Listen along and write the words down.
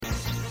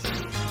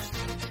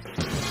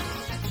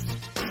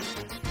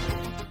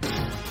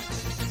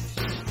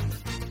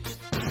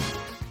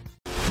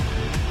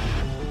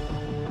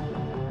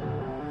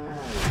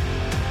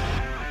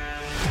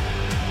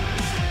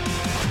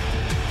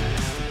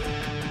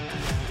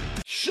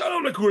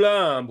שלום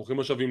לכולם, ברוכים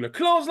השבים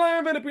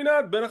לקלוזליין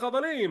ולפינת בין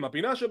החבלים,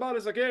 הפינה שבאה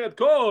לסקר את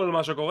כל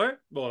מה שקורה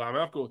בעולם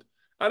ההיאבקות.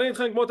 אני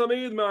איתכם כמו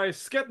תמיד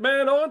מההסכת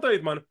מן אורן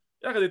טריטמן,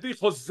 יחד איתי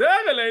חוזר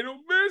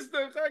אלינו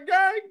מיסטר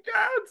חגי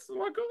כץ,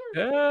 מה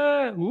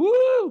קורה?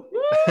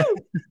 וואו.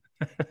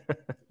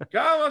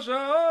 כמה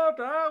שעות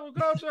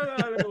הארוכות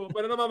שלנו,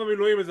 בן אדם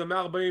במילואים איזה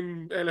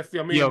 140,000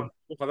 ימים, יום,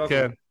 הוא חזר סוף,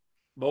 כן,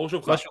 ברור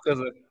שהוא חזר. משהו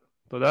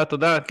כזה.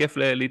 תודה, כיף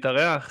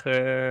להתארח.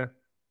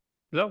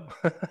 זהו.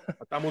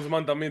 אתה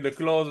מוזמן תמיד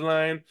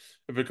לקלוזליין,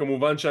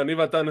 וכמובן שאני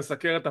ואתה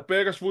נסקר את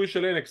הפרק השבועי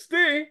של NXT,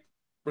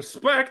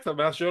 רספקט,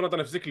 מאז שיונתן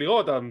הפסיק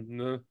לראות,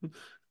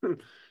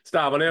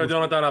 סתם, אני אוהב את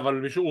יונתן,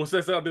 אבל הוא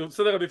עושה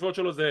סדר עדיפויות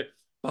שלו זה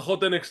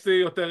פחות NXT,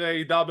 יותר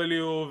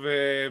AEW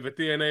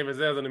ו-TNA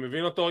וזה, אז אני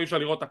מבין אותו, אי אפשר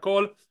לראות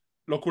הכל,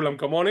 לא כולם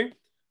כמוני,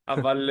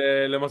 אבל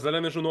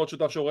למזלנו יש לנו עוד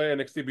שותף שרואה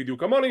NXT בדיוק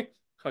כמוני,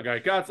 חגי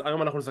כץ.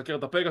 היום אנחנו נסקר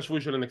את הפרק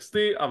השבועי של NXT,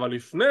 אבל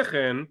לפני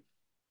כן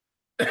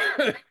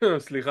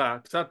סליחה,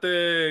 קצת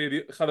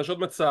חדשות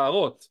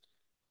מצערות.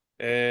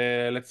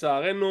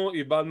 לצערנו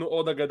איבדנו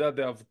עוד אגדת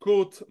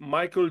ההיאבקות,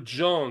 מייקל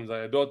ג'ונס,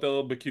 הידוע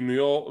יותר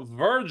בכינויו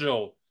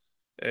וירג'יל,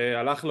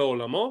 הלך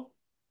לעולמו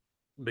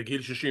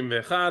בגיל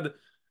 61.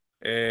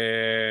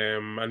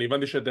 אני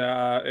הבנתי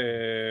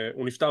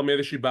שהוא נפטר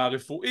מאיזושהי בעיה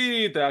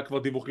רפואית, היה כבר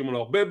דיווחים על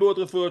הרבה בעיות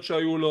רפואיות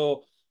שהיו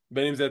לו,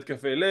 בין אם זה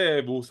התקפי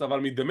לב, הוא סבל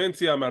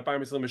מדמנציה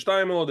מ-2022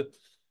 עוד.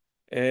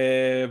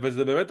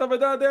 וזה באמת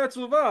אבדה די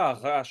עצובה,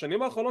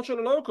 השנים האחרונות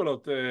שלו לא היו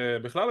קולות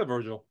בכלל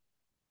לווירג'יל.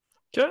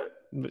 כן,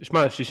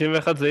 שמע,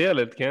 61 זה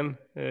ילד, כן?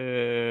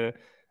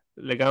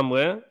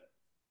 לגמרי,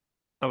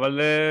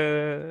 אבל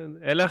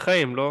אלה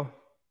החיים, לא?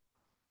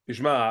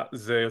 תשמע,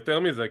 זה יותר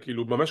מזה,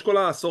 כאילו במשך כל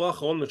העשור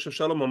האחרון אני חושב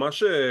שהיה לו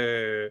ממש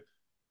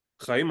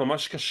חיים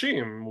ממש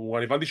קשים.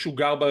 אני הבנתי שהוא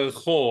גר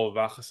ברחוב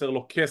והיה חסר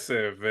לו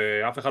כסף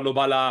ואף אחד לא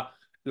בא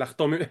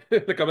לחתום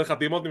לקבל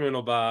חתימות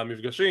ממנו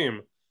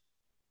במפגשים,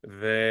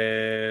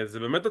 וזה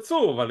באמת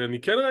עצוב. אבל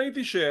אני כן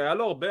ראיתי שהיה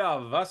לו הרבה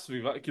אהבה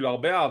סביבה, כאילו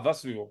הרבה אהבה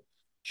סביבו,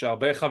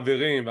 שהרבה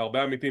חברים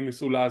והרבה עמיתים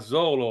ניסו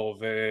לעזור לו,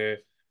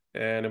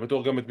 ואני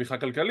בטוח גם בתמיכה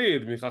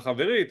כלכלית, תמיכה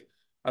חברית.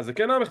 אז זה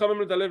כן היה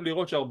מחמם את הלב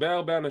לראות שהרבה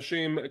הרבה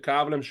אנשים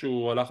כאב להם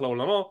שהוא הלך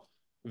לעולמו,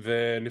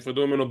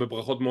 ונפרדו ממנו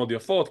בברכות מאוד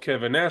יפות.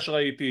 קווין נאש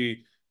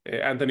ראיתי,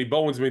 אנתוני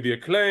בונס מדי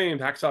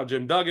אקליינד, הקסל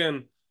ג'ים דאגן,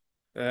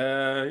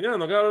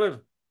 נוגע ללב.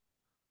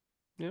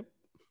 יפ.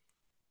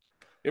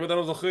 אם אתם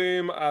לא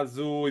זוכרים, אז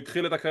הוא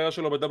התחיל את הקריירה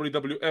שלו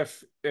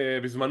ב-WWF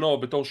בזמנו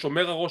בתור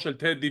שומר הראש של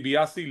טד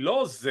דיביאסי,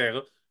 לא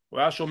עוזר, הוא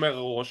היה שומר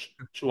הראש,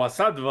 שהוא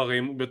עשה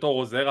דברים בתור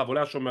עוזר, אבל הוא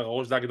היה שומר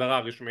הראש, זו הגדרה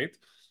הרשמית.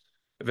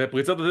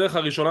 ופריצת הדרך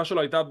הראשונה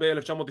שלו הייתה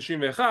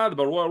ב-1991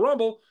 ברואל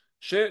רומבל,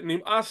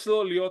 שנמאס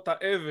לו להיות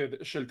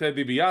העבד של טד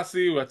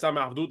דיביאסי, הוא יצא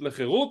מעבדות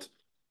לחירות,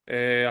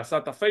 עשה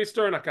את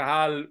הפייסטרן,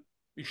 הקהל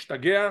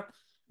השתגע,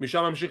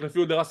 משם המשיך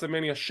לפיוד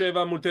לראסלמניה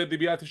 7 מול טד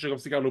דיביאסי שגם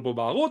סיכרנו פה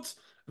בערוץ,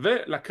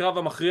 ולקרב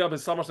המכריע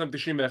בסמרסלאם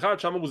 91,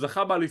 שם הוא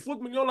זכה באליפות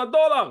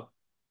 $1,000,000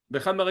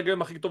 באחד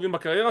מהרגעים הכי טובים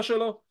בקריירה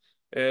שלו.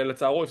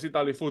 לצערו הפסיד את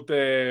האליפות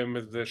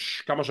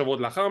כמה שבועות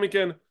לאחר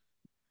מכן.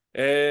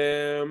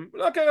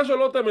 הקריירה שלו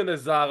לא תמיד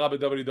זהרה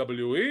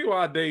ב-WWE, הוא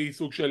היה די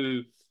סוג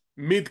של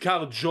מיד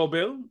קארד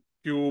ג'ובר,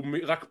 כי הוא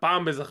רק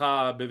פעם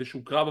זכה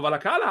באיזשהו קרב, אבל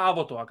הקהל אהב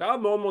אותו, הקהל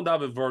מאוד מאוד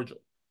אהב את וירג'יל.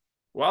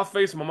 הוא היה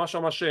פייס ממש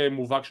ממש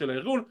מובהק של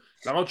הארגון,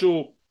 למרות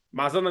שהוא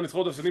מאזן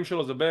הניצחונות הפסדים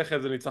שלו זה בערך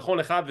איזה ניצחון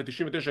אחד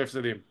ו99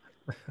 הפסדים.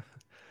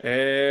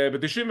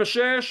 ב-96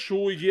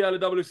 הוא הגיע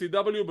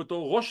ל-WCW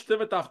בתור ראש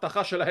צוות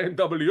האבטחה של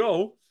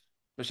ה-NWO,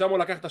 ושם הוא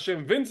לקח את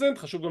השם וינסנט.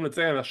 חשוב גם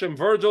לציין, השם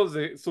וירג'יל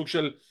זה סוג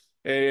של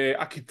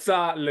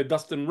עקיצה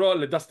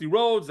לדסטי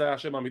רודס, זה היה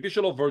השם האמיתי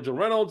שלו, וירג'יל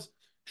רנולדס.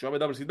 כשהוא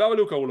היה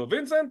ב-WCW קראו לו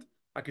וינסנט,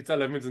 עקיצה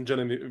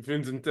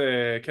לווינסנט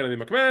קנדי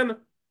מקמן.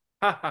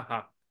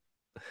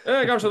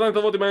 גם שנתיים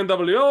טובות עם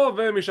ה-NWO,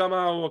 ומשם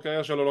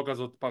הקריירה שלו לא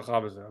כזאת פרחה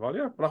בזה,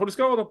 אבל אנחנו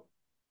נזכור אותו.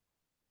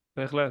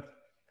 בהחלט.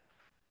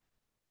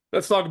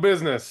 Let's talk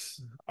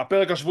business.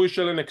 הפרק השבועי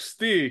של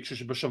NXT,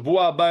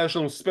 כשבשבוע הבא יש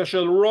לנו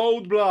ספיישל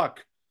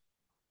roadblock,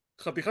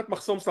 חתיכת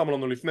מחסום שמו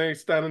לנו לפני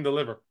stand and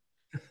deliver.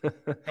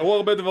 קרו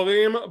הרבה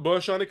דברים, בואו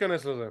ישר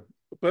ניכנס לזה.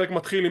 הפרק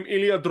מתחיל עם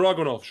איליה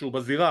דרגונוב שהוא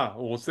בזירה,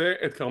 הוא רוצה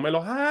את קרמלו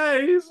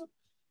הייז,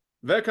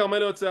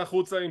 וקרמלו יוצא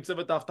החוצה עם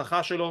צוות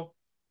האבטחה שלו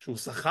שהוא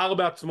שכר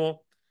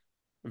בעצמו,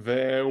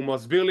 והוא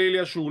מסביר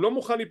לאיליה שהוא לא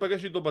מוכן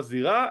להיפגש איתו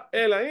בזירה,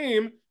 אלא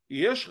אם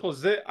יש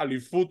חוזה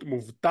אליפות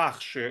מובטח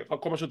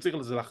שכל מה שצריך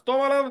זה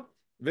לחתום עליו,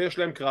 ויש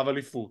להם קרב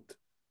אליפות,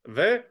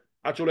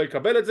 ועד שהוא לא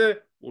יקבל את זה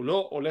הוא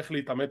לא הולך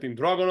להתעמת עם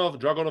דרגונוב.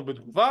 דרגונוב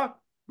בתגובה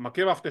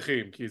מכה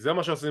מבטחים, כי זה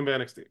מה שעושים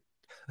ב-NXT.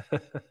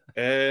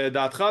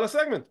 דעתך על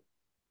הסגמנט?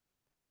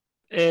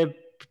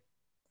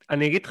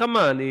 אני אגיד לך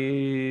מה,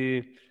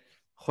 אני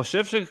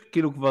חושב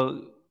שכאילו כבר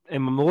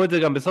הם אמרו את זה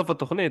גם בסוף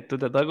התוכנית, אתה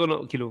יודע,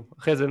 דרגונוב, כאילו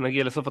אחרי זה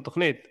נגיע לסוף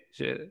התוכנית,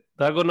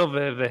 שדרגונוב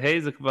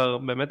והי זה כבר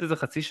באמת איזה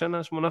חצי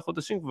שנה, 8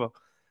 חודשים כבר,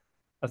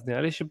 אז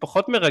נראה לי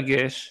שפחות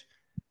מרגש.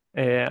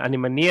 אני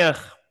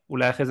מניח,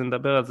 אולי אחרי זה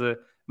נדבר על זה,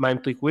 מה עם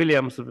טריק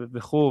וויליאמס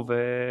וכו'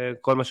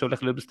 וכל מה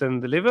שהולך להיות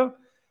בסטנד דליבר,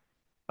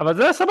 אבל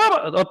זה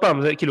סבבה. עוד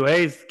פעם, זה כאילו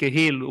הייז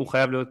כהיל הוא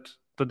חייב להיות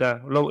אתה יודע,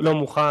 לא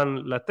מוכן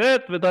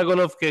לתת,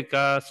 ודרגונוב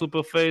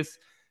כסופר פייס,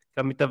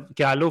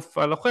 כאלוף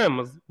הלוחם,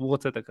 אז הוא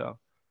רוצה את הקרב.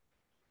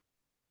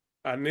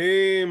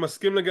 אני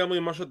מסכים לגמרי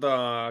עם מה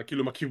שאתה,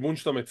 כאילו, עם הכיוון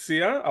שאתה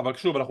מציע, אבל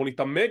שוב, אנחנו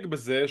נתעמק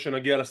בזה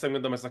שנגיע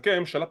לסגמנט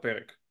המסכם של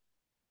הפרק.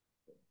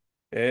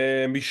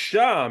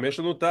 משם יש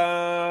לנו את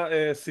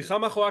השיחה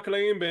מאחורי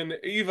הקלעים בין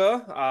איווה,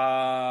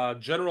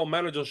 הג'נרל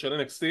מנג'ר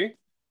של NXT,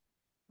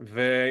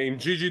 ועם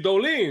ג'י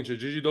דולין,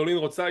 שג'י דולין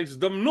רוצה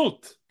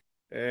הזדמנות,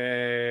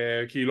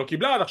 כי היא לא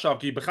קיבלה עד עכשיו,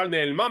 כי היא בכלל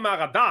נעלמה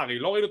מהרדאר,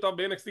 היא לא ראינו אותה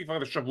ב-NXT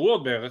כבר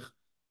שבועות בערך.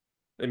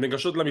 הן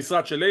ניגשות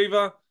למשרד של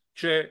איווה,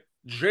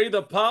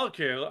 כשג'יידה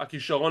פארקר,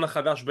 הכישרון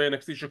החדש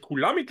ב-NXT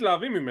שכולם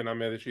מתלהבים ממנה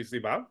מאיזושהי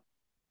סיבה,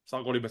 בסך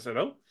הכל היא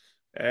בסדר,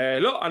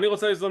 לא, אני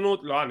רוצה הזדמנות,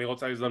 לא, אני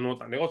רוצה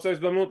הזדמנות, אני רוצה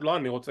הזדמנות, לא,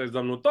 אני רוצה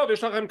הזדמנות, טוב,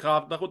 יש לכם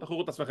קרב,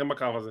 תחרו את עצמכם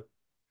בקרב הזה.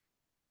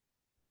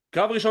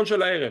 קרב ראשון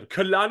של הערב,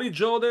 קלאני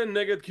ג'ורדן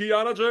נגד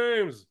קיאנה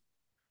ג'יימס.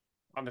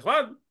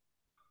 נחמד?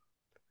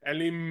 אין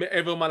לי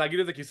מעבר מה להגיד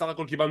את זה, כי סך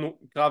הכל קיבלנו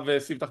קרב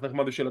ספתח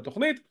נחמד של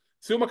התוכנית.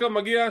 סיום הקרב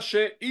מגיע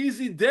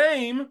שאיזי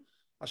דיים,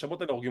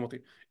 השמות האלה הורגים אותי,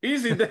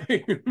 איזי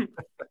דיים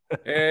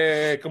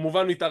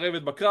כמובן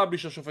מתערבת בקרב בלי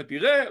שהשופט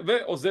יראה,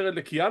 ועוזרת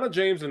לקיאנה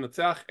ג'יימס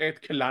לנצח את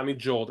קלאני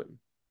ג'ורדן.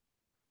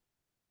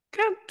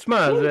 כן,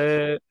 תשמע,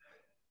 זה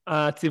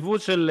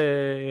הציוות של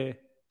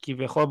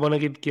כביכול, בוא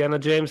נגיד, קיאנה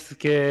ג'יימס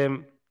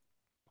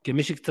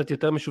כמישהי קצת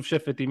יותר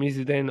משופשפת עם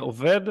איזי דיין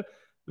עובד,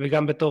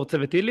 וגם בתור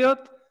צוות איליות,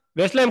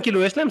 ויש להם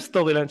כאילו, יש להם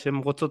סטורי ליין שהן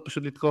רוצות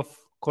פשוט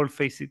לתקוף כל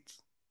פייסיט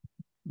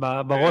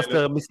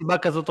ברוסטר מסיבה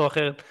כזאת או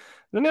אחרת.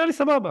 זה נראה לי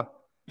סבבה.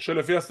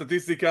 שלפי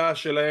הסטטיסטיקה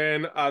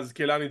שלהן, אז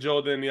קלאני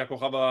ג'ורדן היא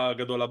הכוכב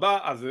הגדול הבא,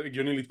 אז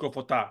הגיוני לתקוף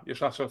אותה.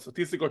 יש לה עכשיו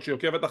סטטיסטיקות שהיא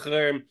עוקבת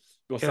אחריהם,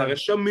 היא עושה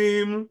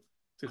רשמים,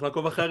 צריך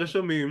לעקוב אחרי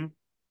הרשמים.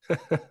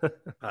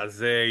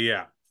 אז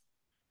yeah.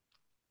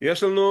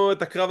 יש לנו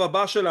את הקרב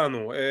הבא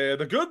שלנו,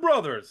 The Good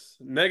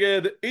Brothers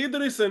נגד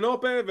אידריס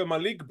אנופה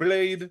ומליק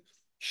בלייד,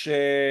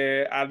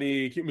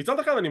 שאני מצד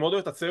אחד אני מאוד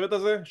אוהב את הצוות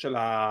הזה של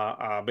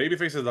הבייבי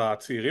פייסס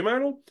הצעירים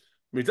האלו,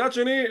 מצד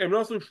שני הם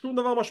לא עשו שום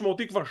דבר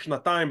משמעותי כבר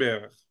שנתיים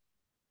בערך,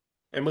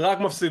 הם רק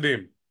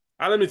מפסידים.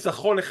 היה להם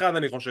ניצחון אחד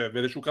אני חושב,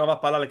 באיזשהו קרב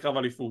הפעלה לקרב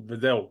אליפות,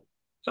 וזהו.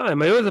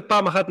 הם היו איזה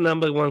פעם אחת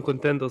נאמבר 1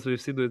 קונטנדרס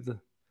והפסידו את זה.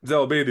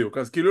 זהו בדיוק,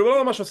 אז כאילו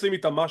לא ממש עושים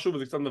איתם משהו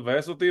וזה קצת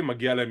מבאס אותי,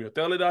 מגיע להם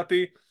יותר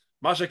לדעתי.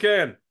 מה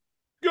שכן,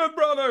 Good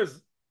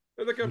Brothers!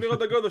 איזה כיף לראות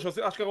את הגודל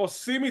שאשכרה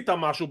עושים איתם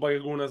משהו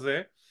בארגון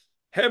הזה.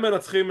 הם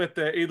מנצחים את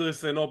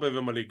אידריס נופה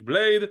ומליק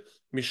בלייד,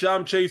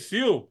 משם צ'ייס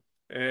יו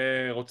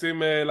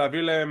רוצים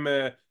להביא להם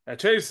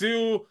צ'ייס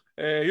יו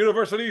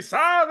יוניברסלי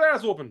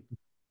סאדס אופן,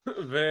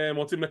 והם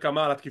רוצים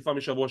נקמה על התקיפה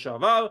משבוע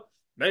שעבר.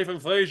 ניית'ן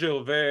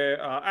פרייזר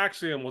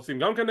והאקסי הם רוצים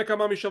גם כן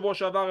נקמה משבוע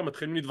שעבר, הם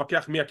מתחילים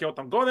להתווכח מי יקה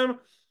אותם קודם,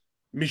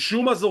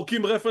 משום מה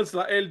זורקים רפרנס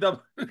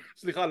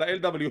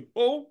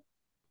ל-LWO,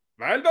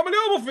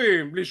 וה-LWO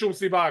מופיעים בלי שום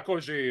סיבה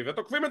כלשהי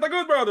ותוקפים את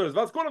ה-Good Brothers,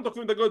 ואז כולם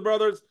תוקפים את ה-Good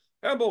Brothers,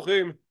 הם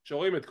בורחים,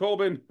 שרואים את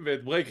קורבן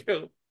ואת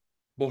ברייקר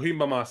בוהים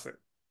במעשה.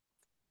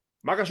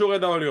 מה קשור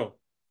ל-LWO?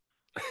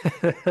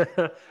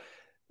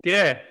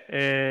 תראה,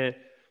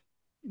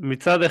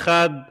 מצד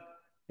אחד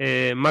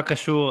מה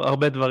קשור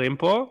הרבה דברים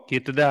פה, כי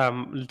אתה יודע,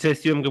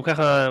 צ'ייס יו הם גם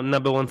ככה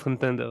number one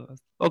contender,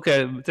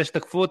 אוקיי, רוצה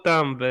שתקפו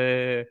אותם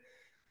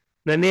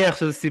ונניח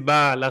שזו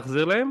סיבה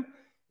להחזיר להם,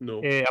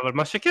 אבל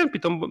מה שכן,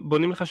 פתאום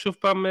בונים לך שוב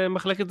פעם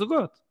מחלקת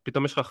זוגות,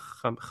 פתאום יש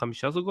לך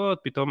 5 זוגות,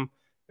 פתאום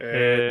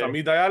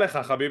תמיד היה לך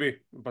חביבי,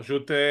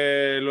 פשוט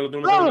לא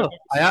נותנים לך.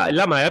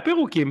 למה? היה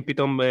פירוקים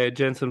פתאום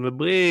ג'נסון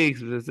ובריקס,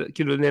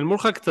 כאילו נעלמו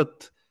לך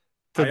קצת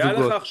זוגות. היה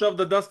לך עכשיו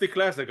The Dusty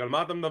Classic, על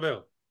מה אתה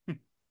מדבר?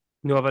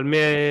 נו, אבל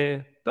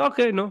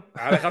אוקיי, נו.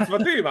 היה לך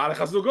צוותים, היה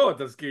לך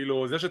זוגות, אז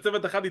כאילו זה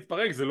שצוות אחד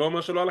התפרק זה לא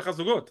אומר שלא היה לך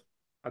זוגות.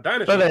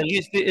 עדיין יש לך.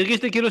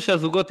 הרגיש לי כאילו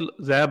שהזוגות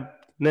זה היה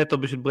נטו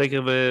בשביל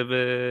ברייקר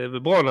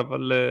וברון,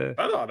 אבל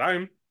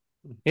עדיין.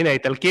 הנה,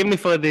 איטלקים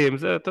נפרדים,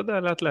 זה, אתה יודע,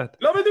 לאט לאט.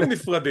 לא בדיוק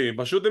נפרדים,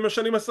 פשוט הם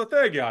משנים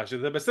אסטרטגיה,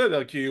 שזה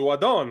בסדר, כי הוא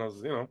אדון,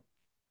 אז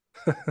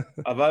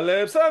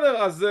אבל בסדר,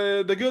 אז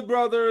The Good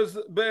Brothers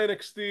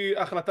ב-NXT,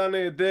 החלטה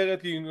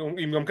נהדרת,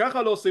 אם גם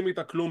ככה לא עושים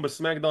איתה כלום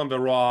בסמקדאון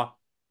ורוע,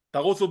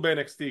 תרוצו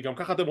ב-NXT, גם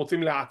ככה אתם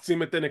רוצים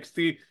להעצים את NXT,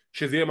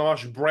 שזה יהיה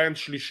ממש ברנד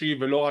שלישי,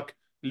 ולא רק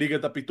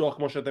ליגת הפיתוח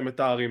כמו שאתם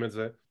מתארים את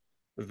זה,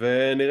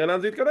 ונראה לאן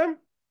זה יתקדם.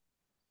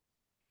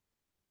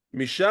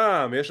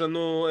 משם יש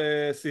לנו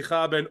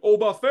שיחה בין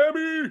אובה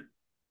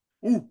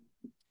פמי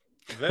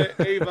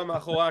ואיבה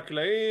מאחורי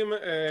הקלעים,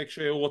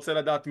 כשהוא רוצה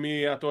לדעת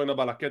מי הטוען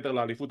הבא לכתר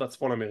לאליפות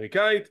הצפון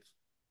אמריקאית.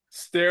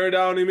 סטייר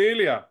דאון עם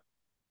איליה.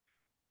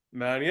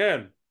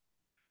 מעניין.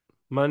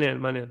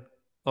 מעניין.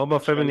 אובה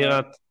פמי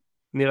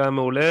נראה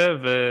מעולה,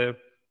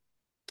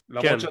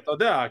 למרות שאתה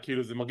יודע,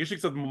 כאילו זה מרגיש לי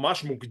קצת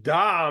ממש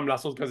מוקדם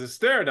לעשות כזה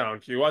סטייר דאון,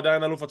 כי הוא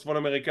עדיין אלוף הצפון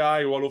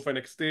אמריקאי, הוא אלוף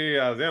NXT,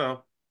 אז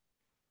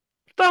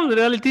סתם, זה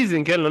נראה לי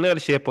טיזינג, כן? לא נראה לי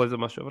שיהיה פה איזה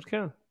משהו, אבל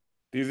כן.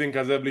 טיזינג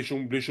כזה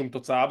בלי שום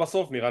תוצאה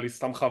בסוף, נראה לי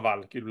סתם חבל.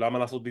 כאילו, למה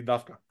לעשות לי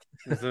דווקא?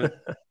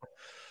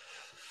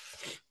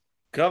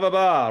 קרב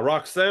הבא,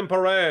 רוקסן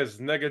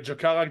פרז נגד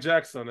ג'קארה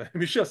ג'קסון.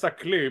 מי שעשה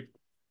קליפ,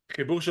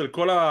 חיבור של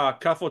כל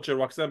הכאפות של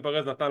רוקסן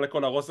פרז נתן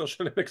לכל הרוסטר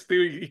של NXT,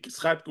 היא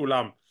כיסחה את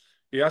כולם.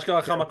 היא אשכרה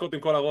לקחה מכות עם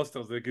כל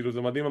הרוסטר, זה כאילו,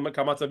 זה מדהים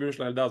כמה עצבים יש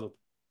לילדה הזאת.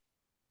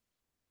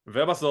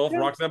 ובסוף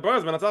רוקסן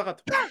פרז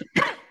מנצחת.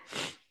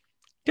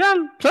 כן,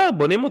 בסדר,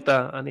 בונים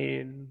אותה,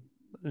 אני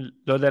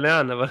לא יודע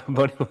לאן, אבל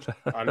בונים אותה.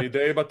 אני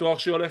די בטוח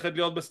שהיא הולכת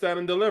להיות בסטנד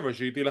אנד דליבר,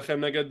 שהיא תילחם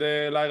נגד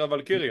ליירה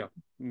ולקיריה.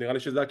 נראה לי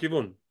שזה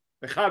הכיוון.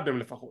 אחד מהם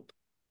לפחות.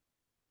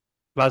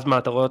 ואז מה,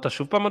 אתה רואה אותה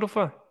שוב פעם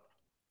אלופה?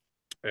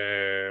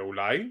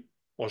 אולי.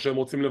 או שהם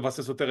רוצים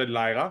לבסס יותר את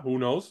ליירה,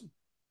 who knows.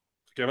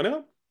 חכה ונראה.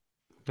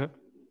 כן.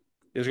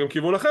 יש גם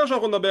כיוון אחר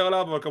שאנחנו נדבר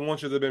עליו, אבל כמובן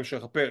שזה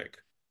בהמשך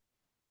הפרק.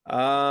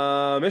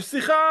 יש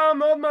שיחה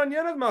מאוד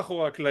מעניינת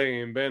מאחורי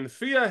הקלעים בין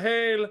פיה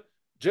הייל,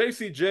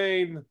 ג'ייסי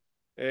ג'יין,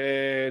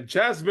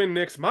 ג'זמין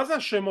ניקס. מה זה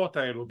השמות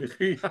האלו?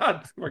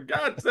 בחייאת,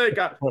 מגעת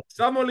סקה.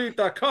 שמו לי את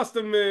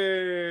custom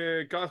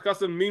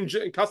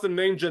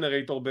name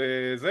generator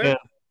בזה, כן.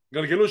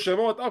 גלגלו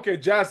שמות, אוקיי,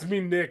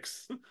 ג'זמין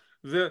ניקס.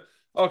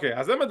 אוקיי,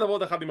 אז הם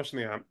מדברות אחד עם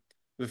השנייה,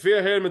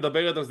 ופיה הייל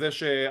מדברת על זה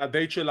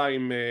שהדייט שלה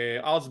עם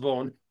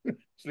אוסבורן,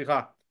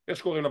 סליחה,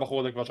 איך קוראים לבחור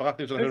הזה כבר,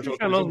 שכחתי של השם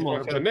שלו,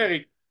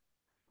 ג'נרי,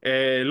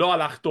 לא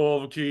הלך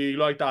טוב כי היא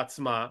לא הייתה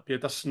עצמה, כי היא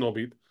הייתה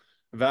סנובית.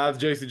 ואז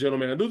ג'ייסי ג'ן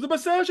אומר, זה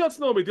בסדר שאת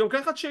סנובית, גם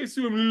ככה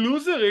צ'ייסי הם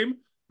לוזרים.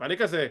 ואני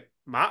כזה,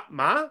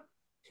 מה?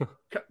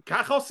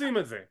 ככה עושים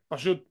את זה,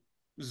 פשוט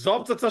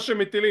זו פצצה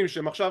שמטילים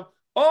שהם עכשיו,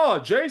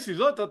 ג'ייסי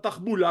זאת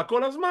התחבולה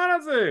כל הזמן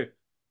הזה,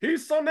 היא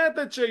שונאת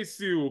את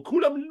צ'ייסי,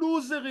 כולם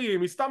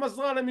לוזרים, היא סתם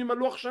עזרה להם עם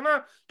הלוח שנה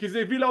כי זה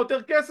הביא לה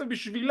יותר כסף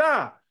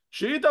בשבילה,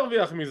 שהיא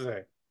תרוויח מזה.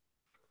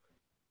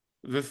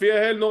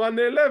 ופיה הייל נורא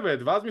נעלבת,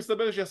 ואז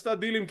מסתבר שהיא עשתה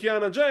דיל עם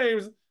קיאנה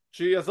ג'יימס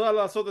שהיא עזרה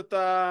לעשות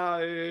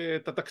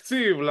את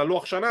התקציב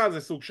ללוח שנה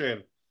הזה סוג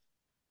של.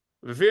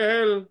 ופיה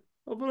הייל,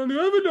 אבל אני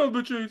אוהבת להיות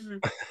בצ'ייסי.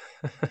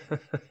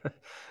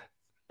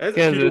 איזה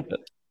כן, כאילו,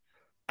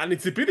 אני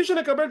ציפיתי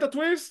שנקבל את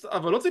הטוויסט,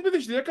 אבל לא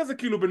ציפיתי שתהיה כזה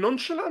כאילו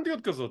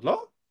בנונשלנטיות כזאת,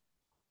 לא?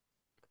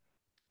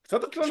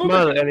 קצת עצלנות.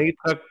 שמע, אני אגיד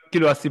לך,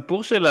 כאילו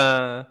הסיפור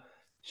שלה,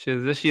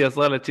 שזה שהיא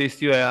עזרה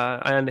ל-JSU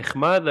היה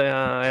נחמד,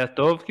 היה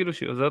טוב, כאילו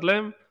שהיא עוזרת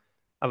להם,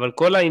 אבל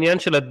כל העניין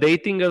של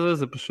הדייטינג הזה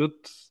זה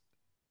פשוט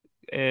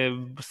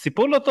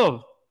סיפור לא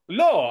טוב.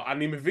 לא,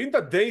 אני מבין את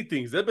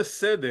הדייטינג, זה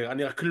בסדר,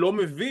 אני רק לא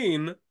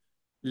מבין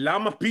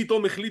למה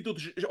פתאום החליטו,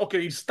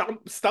 אוקיי,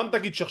 סתם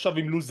תגיד שעכשיו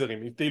עם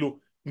לוזרים, כאילו,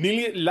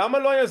 למה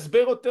לא היה הסבר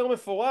יותר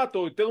מפורט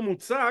או יותר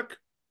מוצק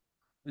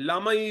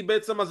למה היא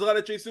בעצם עזרה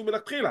לצ'ייסי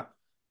מלכתחילה?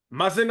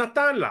 מה זה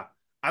נתן לה?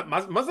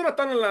 מה זה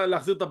נתן לה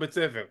להחזיר את הבית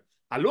ספר?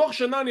 הלוח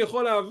שנה אני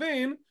יכול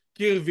להבין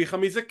כי היא הרוויחה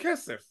מזה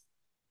כסף,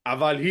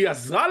 אבל היא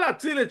עזרה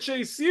להציל את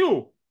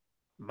צ'ייסיו,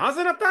 מה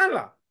זה נתן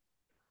לה?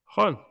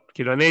 נכון,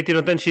 כאילו אני הייתי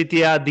נותן שהיא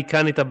תהיה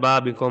הדיקנית הבאה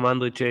במקום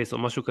אנדרי צ'ייס או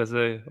משהו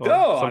כזה.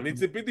 לא, אני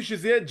ציפיתי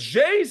שזה יהיה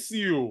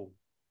JCU.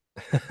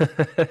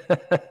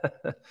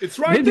 It's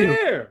right בדיוק.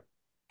 there.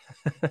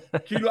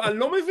 כאילו אני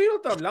לא מבין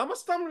אותם, למה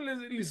סתם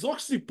לזרוק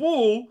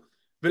סיפור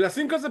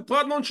ולשים כזה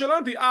פרט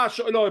נונשלנטי,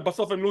 לא,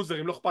 בסוף הם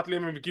לוזרים, לא אכפת לי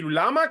מהם, כאילו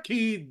למה?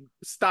 כי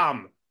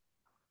סתם.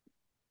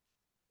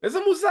 איזה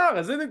מוזר,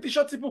 איזה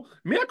נטישת סיפור.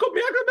 מי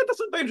הקבט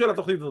הסרטאים של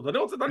התוכנית הזאת?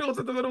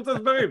 אני רוצה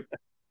הסברים.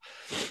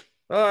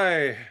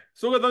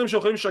 סוג הדברים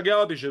שיכולים לשגע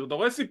אותי, שאתה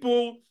רואה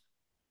סיפור,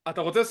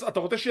 אתה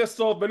רוצה שיהיה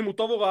סוף, בין אם הוא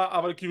טוב או רע,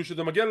 אבל כאילו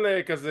שזה מגיע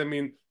לכזה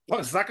מין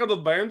פרסה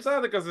כזאת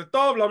באמצע, זה כזה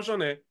טוב, לא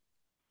משנה.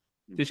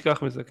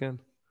 תשכח מזה, כן.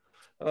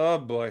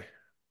 בוי.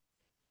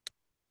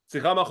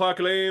 שיחה מאחורי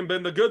הקלעים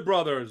בין The Good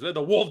Brothers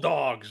ל-The Wolf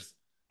Dogs,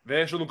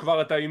 ויש לנו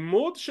כבר את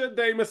העימות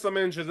שדי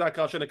מסמן שזה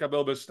הקרב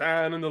שנקבל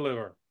ב-Stand and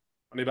Deliver.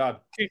 אני בעד.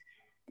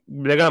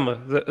 לגמרי,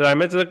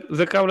 האמת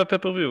זה קרב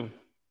לפייפריוויו.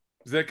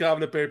 זה קרב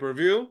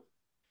לפייפריוויו.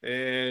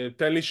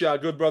 תן לי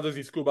שה-Good Brothers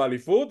יזכו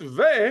באליפות,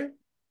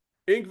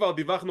 ואם כבר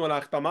דיווחנו על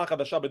ההחתמה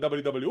החדשה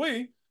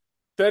ב-WWE,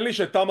 תן לי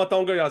שטאמה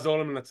טונגה יעזור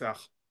לנו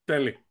לנצח.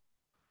 תן לי.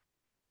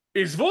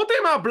 עזבו אותי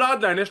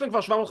מהבלאדליין, יש להם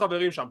כבר 700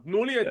 חברים שם,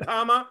 תנו לי את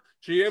טאמה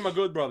שיהיה עם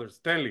ה-Good Brothers,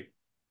 תן לי.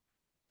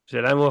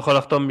 שאלה אם הוא יכול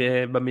לחתום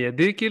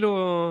במיידי, כאילו...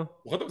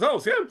 הוא חתום, זהו, הוא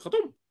סיים,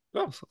 חתום.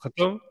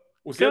 חתום?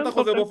 הוא סיים את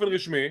החוזר באופן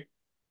רשמי,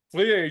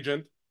 פרי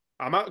אייג'נט,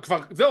 כבר,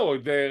 זהו,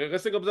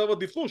 רסלינג אובזרבר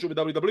דיווחו שהוא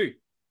ב-WWE,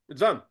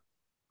 זן.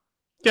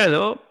 כן,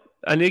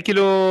 אני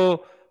כאילו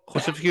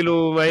חושב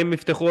שכאילו, האם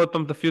יפתחו עוד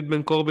פעם את הפיוד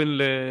בין קורבין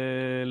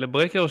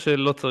לברייקר, או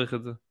שלא צריך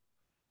את זה?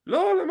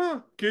 לא, למה?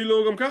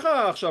 כאילו, גם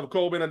ככה עכשיו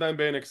קורבין עדיין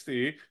ב-NXT,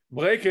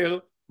 ברייקר,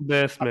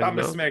 אתה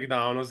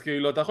בסמקדאון, אז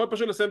כאילו, אתה יכול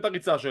פשוט לסיים את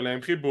הריצה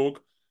שלהם, חיבוק,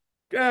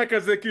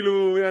 כזה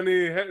כאילו,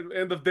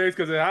 end of days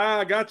כזה,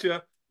 גאצ'ה,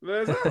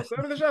 וזהו,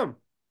 סיים את זה שם.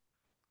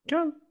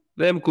 כן,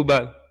 זה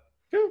מקובל.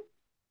 כן.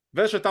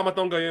 ושטאמה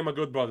טונגה יהיה עם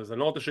ה-Good Brothers, אני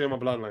לא רוצה שיהיה עם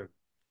ה-Bloodline.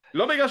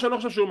 לא בגלל שאני לא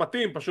חושב שהוא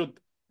מתאים, פשוט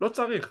לא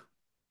צריך.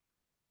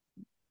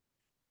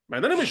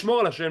 מעניין אם לשמור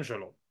על השם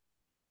שלו.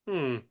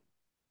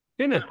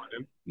 הנה,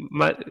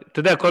 אתה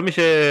יודע, כל מי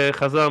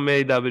שחזר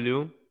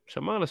מ-AW,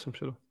 שמר על השם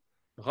שלו.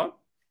 נכון?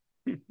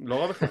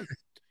 לא רע בכלל.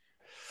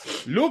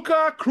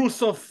 לוקה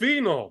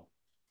קרוסופינו,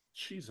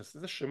 שיזס,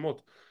 איזה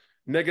שמות,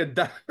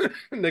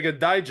 נגד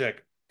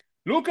דייג'ק.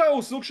 לוקה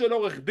הוא סוג של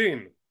עורך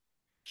דין,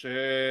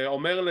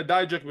 שאומר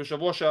לדייג'ק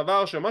בשבוע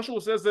שעבר שמה שהוא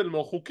עושה זה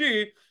לא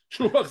חוקי,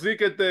 שהוא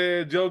מחזיק את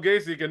ג'ו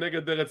גייסי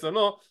כנגד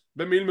רצונו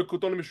במיל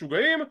מקוטון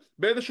משוגעים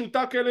באיזשהו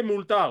תא כלא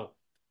מאולתר.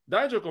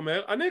 דייג'ק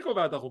אומר אני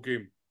קובע את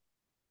החוקים.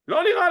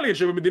 לא נראה לי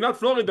שבמדינת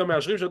פלורידה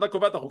מאשרים שאתה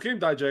קובע את החוקים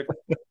דייג'ק,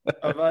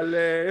 אבל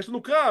יש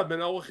לנו קרב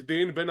בין העורך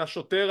דין, בין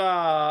השוטר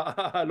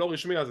הלא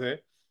רשמי הזה.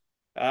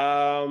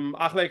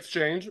 אחלה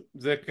אקסצ'יינג',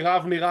 זה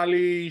קרב נראה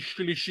לי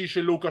שלישי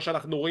של לוקה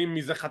שאנחנו רואים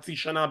מזה חצי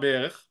שנה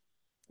בערך.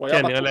 הוא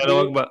היה כן, נראה לי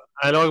בטורניר,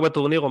 היה לו רק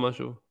בטורניר או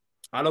משהו.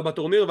 היה לו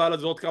בטורניר והיה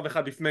לזה עוד קרב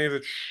אחד לפני איזה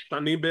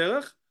שנים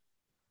בערך.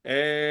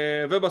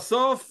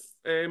 ובסוף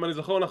אם אני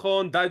זוכר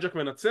נכון דייג'ק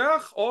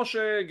מנצח או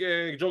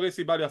שג'ו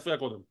גייסי בא להפריע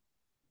קודם.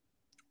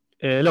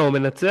 לא, הוא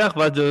מנצח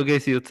ואז ג'ו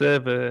גייסי יוצא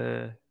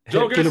ג'ו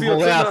וכאילו גייסי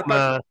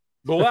יוצא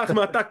בורח מה...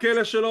 מהתא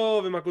כלא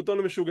שלו ומהקוטון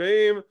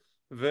המשוגעים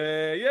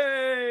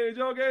וייי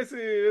ג'ו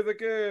גייסי איזה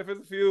כיף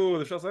איזה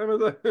פיוד אפשר לסיים את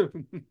זה?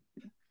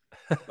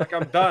 רק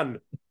I'm done.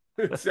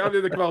 סיימתי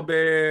את זה כבר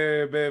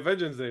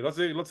בוונג'נס דיי,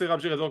 לא צריך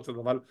להמשיך את זה עוד קצת,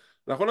 אבל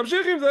אנחנו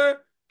נמשיך עם זה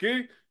כי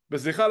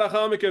בשיחה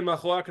לאחר מכן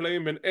מאחורי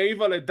הקלעים בין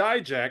אייבה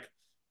לדייג'ק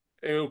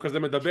הוא כזה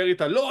מדבר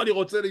איתה לא אני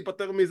רוצה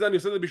להיפטר מזה אני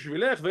עושה את זה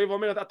בשבילך ואייבה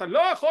אומרת אתה לא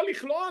יכול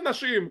לכלוא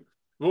אנשים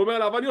והוא אומר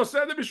לה אבל אני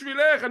עושה את זה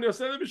בשבילך אני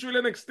עושה את זה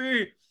בשביל NXT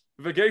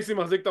וגייסי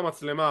מחזיק את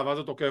המצלמה ואז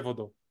הוא תוקף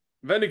אותו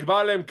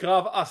ונקבע להם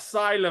קרב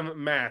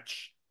אסיילם מאץ'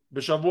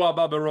 בשבוע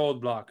הבא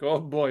ברוד בלוק.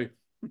 או בוי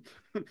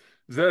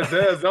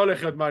זה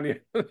הולך להיות מעניין.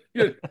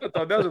 אתה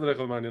יודע שזה הולך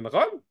להיות מעניין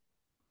נכון?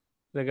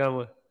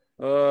 לגמרי.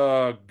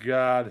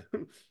 גאד.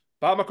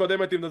 פעם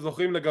הקודמת אם אתם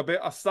זוכרים לגבי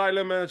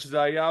אסיילם מאץ'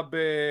 זה היה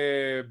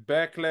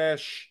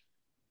בבקלאש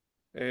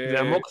זה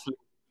המוקסלי.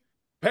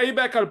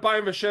 פייבק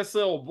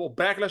 2016 או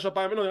בקלאש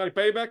 2000 לא נראה לי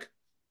פייבק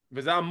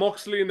וזה היה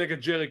מוקסלי נגד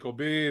ג'ריקו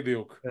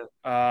בדיוק.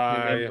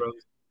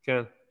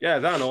 כן.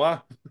 זה היה נורא.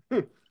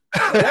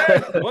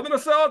 בוא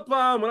ננסה עוד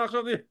פעם אולי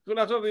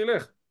עכשיו זה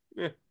ילך.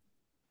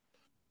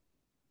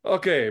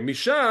 אוקיי,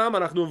 משם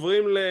אנחנו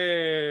עוברים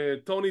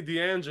לטוני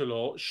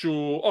דיאנג'לו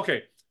שהוא, אוקיי,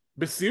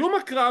 בסיום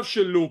הקרב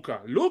של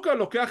לוקה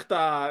לוקח את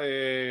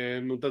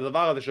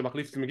הדבר הזה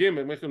שמחליף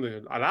צמיגים,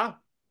 עלה?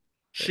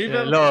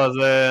 שיבר? לא,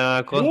 זה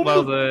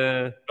הקרוסבר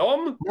זה...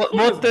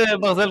 מוט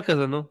ברזל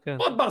כזה, נו, כן.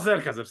 מוט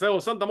ברזל כזה, בסדר, הוא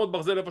שם את המוט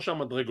ברזל איפה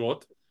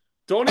שהמדרגות.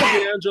 טוני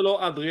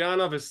דיאנג'לו,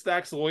 אדריאנה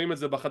וסטאקס רואים את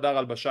זה בחדר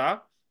הלבשה,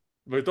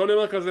 וטוני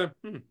אומר כזה,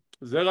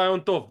 זה רעיון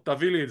טוב,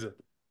 תביא לי את זה.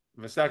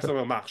 וסטאקס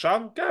אומר, מה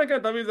עכשיו? כן,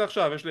 תביא את זה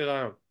עכשיו, יש לי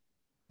רעיון.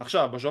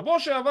 עכשיו, בשבוע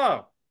שעבר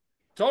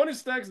טוני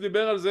סטאקס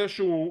דיבר על זה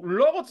שהוא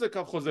לא רוצה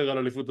קו חוזר על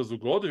אליפות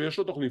הזוגות ויש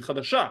לו תוכנית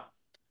חדשה.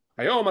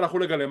 היום אנחנו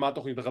נגלה מה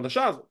התוכנית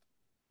החדשה הזאת.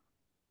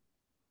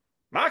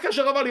 מה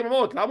הקשר אבל עם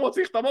המוד? למה הוא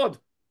צריך את המוד?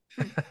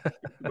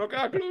 לא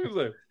קרה כלום עם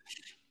זה.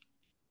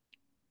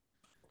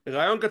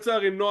 רעיון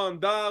קצר עם נועם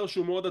דר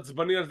שהוא מאוד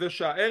עצבני על זה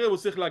שהערב הוא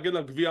צריך להגן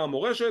על גביע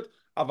המורשת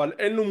אבל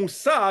אין לו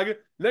מושג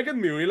נגד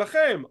מי הוא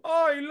ילחם.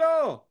 אוי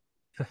לא.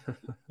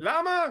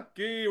 למה?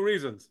 כי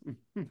reasons.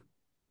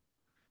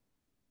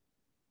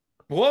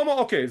 פרומו,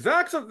 אוקיי, זה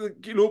היה קצת,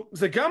 כאילו,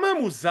 זה גם היה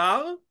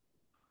מוזר,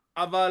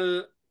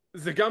 אבל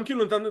זה גם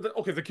כאילו נתן,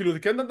 אוקיי, זה כאילו, זה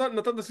כן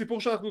נתן את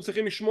הסיפור שאנחנו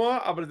צריכים לשמוע,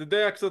 אבל זה די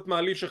היה קצת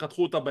מעליב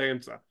שחתכו אותה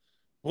באמצע.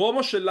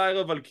 פרומו של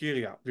ליירה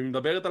ולקיריה, והיא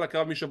מדברת על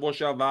הקרב משבוע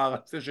שעבר,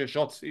 זה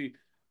ששוצי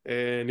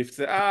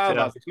נפצעה,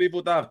 ואז החליפו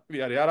אותה,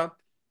 ויאללה יאללה.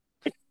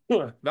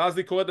 ואז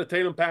היא קוראת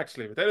לטיילם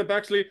פקסלי, וטיילם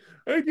פקסלי,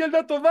 הייתי ילדה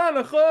טובה,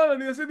 נכון,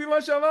 אני עשיתי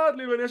מה שאמרת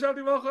לי, ואני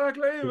ישבתי מאחורי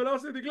הקלעים, ולא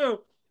עשיתי כלום.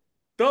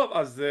 טוב,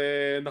 אז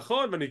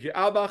נכון, ואני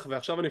גאה בך,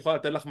 ועכשיו אני יכולה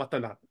לתת לך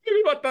מתנה.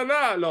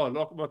 מתנה!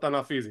 לא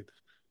מתנה פיזית.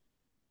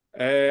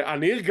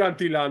 אני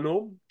ארגנתי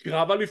לנו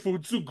קרב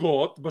אליפות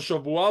זוגות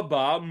בשבוע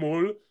הבא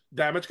מול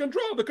Damage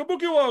Control, The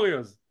Kabuki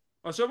Warriors.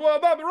 השבוע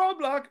הבא ברוד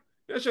בלוק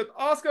יש את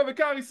אוסקר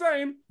וקארי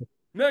סיין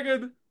נגד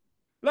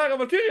ליירה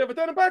ולקיריה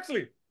וטיינה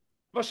פקסלי.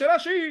 והשאלה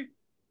שהיא,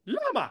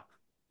 למה?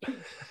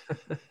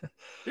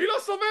 היא לא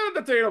סובלת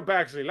את טיינה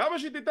פקסלי, למה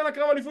שהיא תיתן לה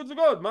קרב אליפות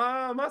זוגות?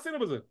 מה עשינו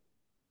בזה?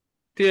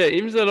 תראה,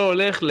 אם זה לא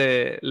הולך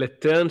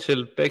לטרן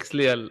של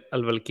פקסלי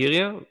על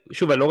ולקיריה,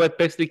 שוב, אני לא רואה את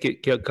פקסלי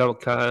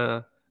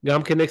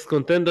גם כנקסט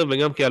קונטנדר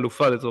וגם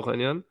כאלופה לצורך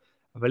העניין,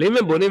 אבל אם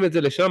הם בונים את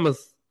זה לשם,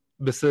 אז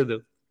בסדר.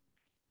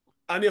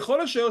 אני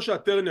יכול לשער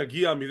שהטרן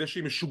יגיע מזה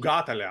שהיא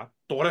משוגעת עליה,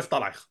 טורפת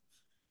עלייך.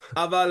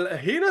 אבל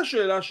הנה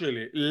השאלה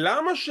שלי,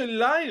 למה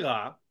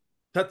שליירה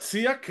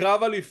תציע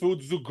קרב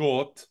אליפות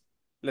זוגות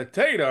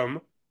לטייטם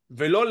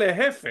ולא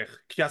להפך?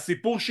 כי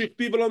הסיפור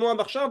שהכתיבו לנו עד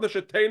עכשיו זה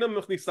שטייטם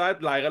מכניסה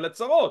את ליירה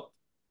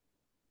לצרות.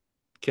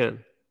 כן.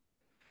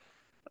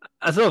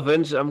 עזוב,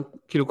 אין שם,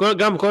 כאילו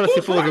גם כל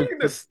הסיפור הזה...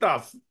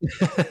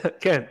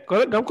 כן,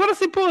 גם כל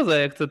הסיפור הזה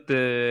היה קצת...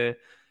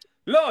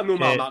 לא, נו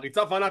מה,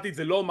 מעריצה פנאטית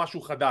זה לא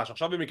משהו חדש.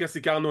 עכשיו במקרה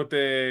סיקרנו את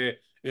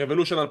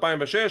רבולושן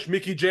 2006,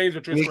 מיקי ג'יימס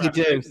וטריס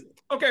טראפס.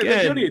 אוקיי, זה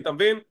הגיוני, אתה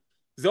מבין?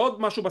 זה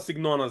עוד משהו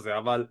בסגנון הזה,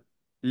 אבל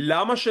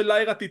למה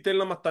שליירה תיתן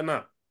לה מתנה?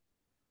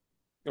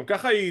 גם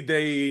ככה היא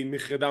די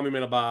נחרדה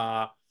ממנה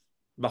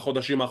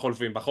בחודשים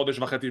החולפים, בחודש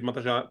וחצי,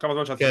 כמה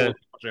זמן שהסיפור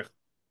תמשך.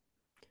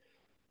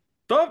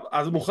 טוב,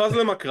 אז מוכרז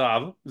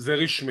למקרב, זה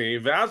רשמי,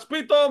 ואז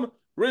פתאום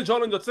רידג'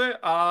 הולנד יוצא,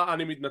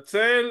 אני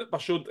מתנצל,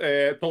 פשוט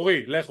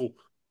תורי, לכו.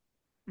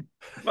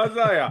 מה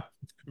זה היה?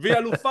 והיא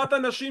אלופת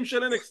הנשים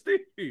של NXT.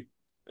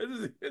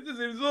 איזה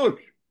זלזול.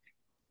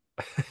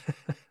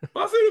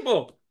 מה עשינו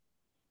פה?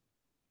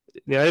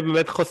 נראה לי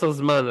באמת חוסר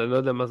זמן, אני לא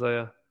יודע מה זה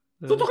היה.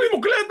 זו תוכנית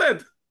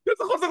מוקלטת!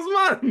 איזה חוסר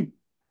זמן!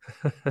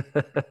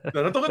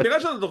 נראה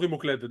שזו תוכנית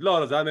מוקלטת.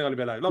 לא, זה היה נראה לי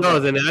בלייב. לא לא, משנה.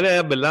 זה נראה לי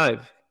היה בלייב.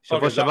 שבוע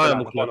אוקיי, זה היה שעבר היה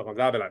בלייב, מוקלט. נכון,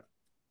 זה היה בלייב.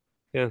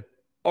 כן.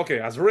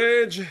 אוקיי, אז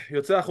רידג'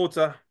 יוצא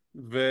החוצה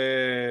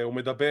והוא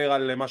מדבר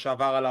על מה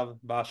שעבר עליו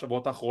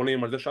בשבועות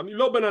האחרונים, על זה שאני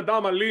לא בן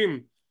אדם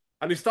אלים,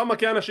 אני סתם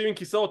מכה אנשים עם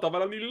כיסאות,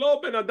 אבל אני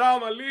לא בן אדם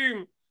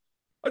אלים.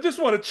 I just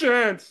want a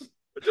chance.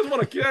 I just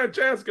want a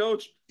chance,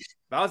 coach.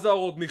 ואז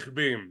האורות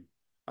נכבים.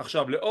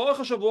 עכשיו, לאורך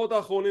השבועות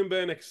האחרונים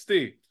ב-NXT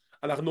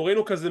אנחנו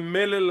ראינו כזה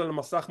מלל על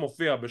מסך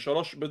מופיע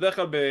בדרך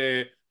כלל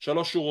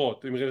בשלוש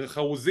שורות עם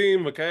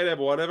חרוזים וכאלה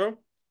ווואטאבר.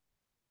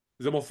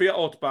 זה מופיע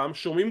עוד פעם,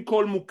 שומעים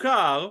קול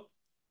מוכר,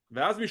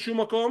 ואז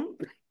משום מקום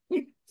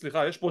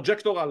סליחה, יש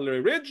פרוג'קטור על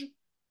רידג'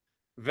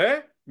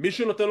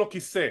 ומישהו נותן לו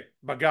כיסא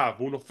בגב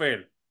והוא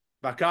נופל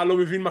והקהל לא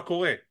מבין מה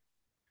קורה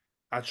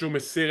עד שהוא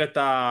מסיר את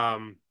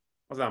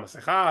מה זה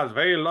המסכה,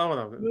 וייל, לא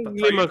יודע, את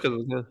גלימה הצעיף,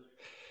 כזאת,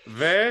 כן.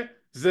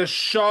 וזה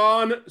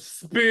שון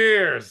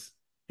ספירס.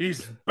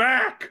 He's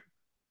back.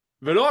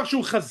 ולא רק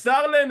שהוא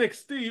חזר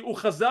ל-NXT, הוא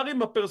חזר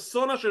עם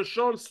הפרסונה של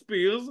שון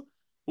ספירס.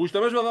 הוא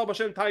השתמש בעבר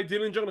בשם טי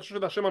דילינג'ר, אני חושב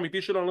שזה השם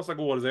האמיתי שלו, אני לא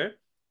סגור על זה.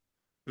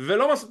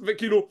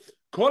 וכאילו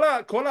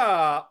כל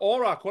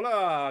האורה,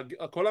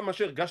 כל מה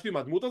שהרגשתי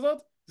מהדמות הזאת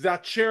זה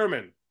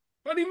הצ'רמן,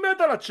 ואני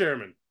מת על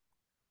הצ'רמן,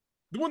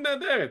 דמות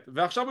נהדרת,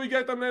 ועכשיו הוא הגיע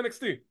איתם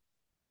ל-NXT.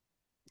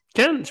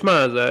 כן,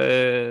 שמע, זה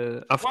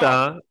וואו.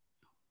 הפתעה,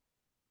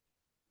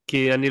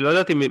 כי אני לא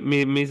ידעתי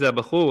מי זה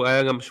הבחור,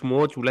 היה גם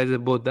שמועות שאולי זה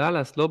בו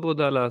דאלאס, לא בו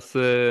דאלאס,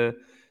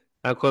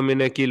 היה כל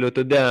מיני, כאילו,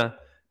 אתה יודע,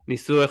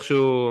 ניסו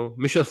איכשהו,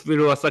 מישהו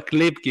אפילו עשה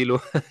קליפ, כאילו,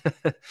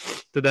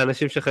 אתה יודע,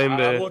 אנשים שחיים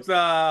הערוץ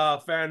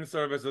הפן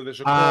סרוויס הזה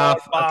שכל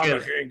פעם כן,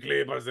 מכין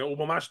קליפ על זה, הוא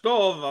ממש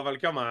טוב, אבל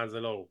כמה זה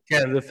לא הוא.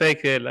 כן, זה פייק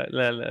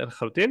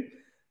לחלוטין.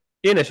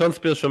 הנה, שון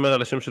ספיר שומר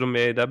על השם שלו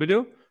מ-AW.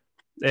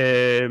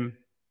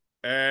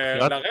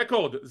 בחירת...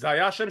 לרקורד, זה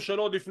היה השם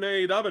שלו עוד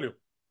לפני A.W.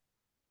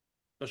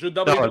 פשוט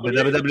לא, אבל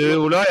WWE ב-WWE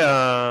הוא לא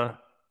היה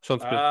שון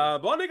ספיר.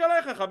 בוא אני אגלה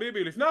לך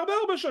חביבי, לפני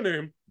הרבה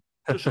שנים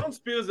ששון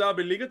ספירס היה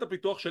בליגת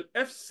הפיתוח של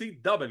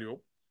FCW,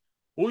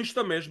 הוא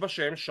השתמש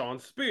בשם שון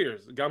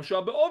ספירס. גם כשהוא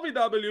היה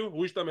ב-OVW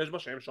הוא השתמש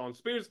בשם שון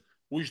ספירס.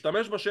 הוא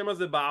השתמש בשם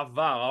הזה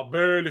בעבר,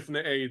 הרבה לפני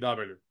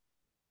A.W.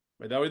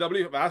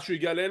 ב-WWE, ואז שהוא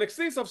הגיע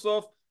ל-NXT סוף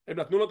סוף הם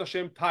נתנו לו את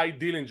השם טי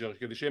דילינג'ר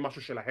כדי שיהיה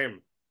משהו שלהם.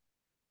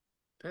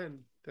 תן.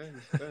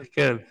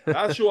 כן.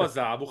 ואז שהוא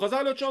עזב הוא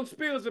חזר להיות שון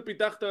ספירס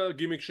ופיתח את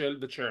הגימיק של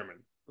The Chairman.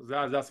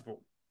 זה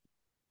הסיפור.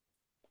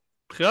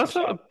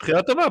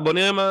 בחירה טובה, בוא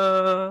נראה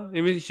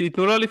אם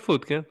שייתנו לו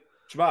אליפות, כן?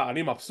 תשמע,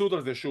 אני מבסוט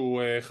על זה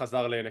שהוא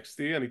חזר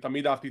ל-NXT, אני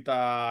תמיד אהבתי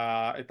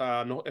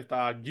את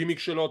הגימיק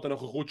שלו, את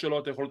הנוכחות שלו,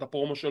 את יכולת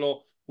הפרומו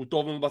שלו, הוא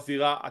טוב מאוד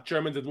בזירה,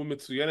 הצ'רמן זה דמות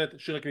מצוינת,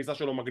 שיר הכניסה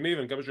שלו מגניב,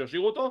 אני מקווה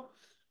שישאירו אותו.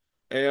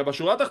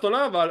 בשורה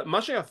התחתונה, אבל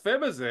מה שיפה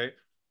בזה,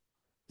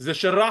 זה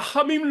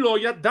שרחמים לא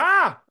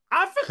ידע!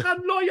 אף אחד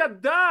לא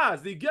ידע!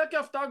 זה הגיע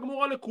כהפתעה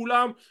גמורה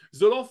לכולם,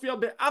 זה לא הופיע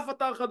באף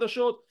אתר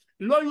חדשות,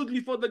 לא היו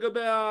דליפות לגבי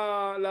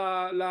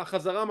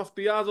לחזרה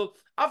המפתיעה הזאת,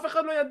 אף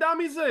אחד לא ידע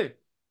מזה!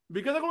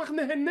 בגלל זה כל כך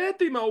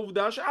נהניתי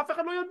מהעובדה שאף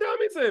אחד לא ידע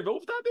מזה,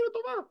 והופתעתי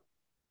לטובה.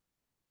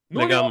 נו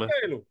לראות לגמרי.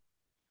 כאלו.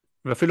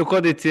 ואפילו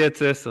קודי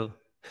צייץ 10.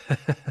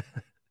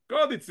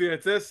 קודי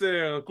צייץ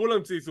 10,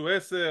 כולם צייצו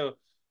 10,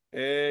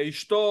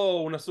 אשתו,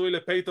 הוא נשוי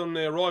לפייטון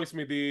רויס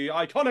מדי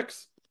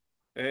אייקוניקס,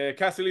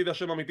 קאסי ליד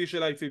השם האמיתי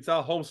שלה היא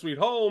צייצה Home Sweet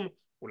Home,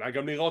 אולי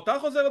גם נראה אותה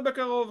חוזרת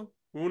בקרוב,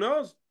 who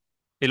knows?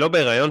 היא לא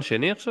בהיריון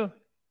שני עכשיו?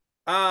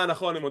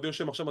 נכון, הם הודיעו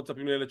שהם עכשיו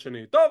מצפים לילד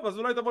שני. טוב, אז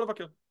אולי תבוא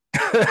לבקר.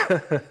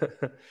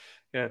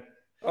 כן.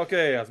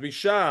 אוקיי, אז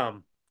משם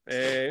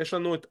יש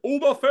לנו את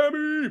אובה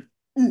פמי.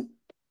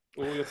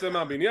 הוא יוצא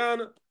מהבניין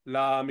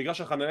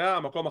למגרש החנייה,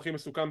 המקום הכי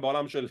מסוכן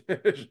בעולם של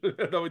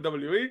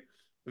WWE,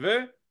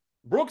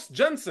 וברוקס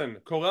ג'נסון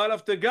קורא עליו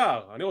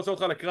תיגר, אני רוצה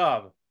אותך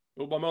לקרב.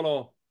 הוא אומר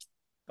לו,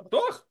 אתה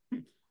בטוח?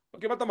 לא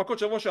קיבלת מכות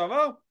שבוע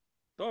שעבר?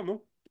 טוב,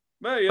 נו.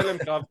 ויהיה להם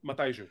קרב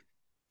מתישהו.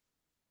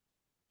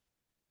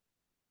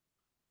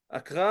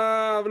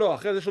 הקרב, לא,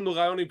 אחרי זה יש לנו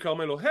רעיון עם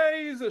קרמלו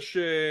הייז,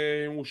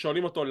 שהוא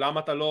שואלים אותו למה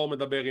אתה לא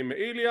מדבר עם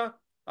איליה.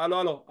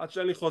 הלו, עד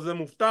שאין לי חוזה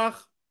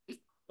מובטח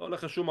לא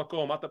הולך לשום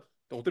מקום. אתם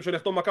רוצים שאני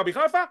אחתום מכבי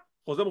חיפה?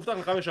 חוזה מובטח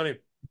ל5 שנים.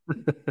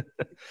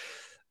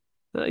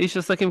 איש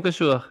עסקים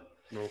קשוח.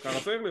 נו, ככה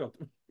צריך להיות.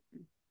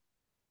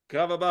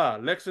 קרב הבא,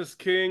 לקסוס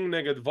קינג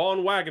נגד וון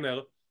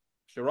וגנר,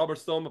 שרוברט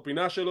סטון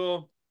בפינה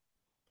שלו.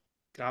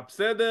 קרב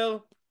בסדר.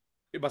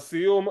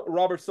 בסיום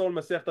רוברט סטון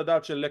מסיח את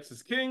הדעת של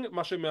לקסוס קינג,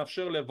 מה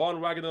שמאפשר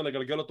לוון וגנר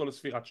לגלגל אותו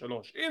לספירת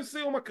 3. עם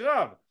סיום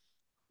הקרב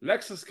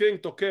לקסוס קינג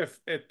תוקף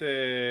את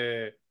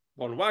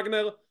וון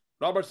וגנר,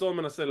 רוברט סטון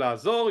מנסה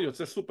לעזור,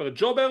 יוצא סופר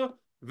ג'ובר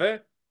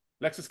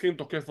ולקסוס קינג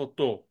תוקף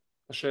אותו.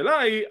 השאלה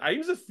היא,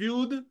 האם זה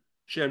פיוד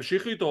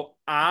שימשיך איתו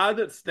עד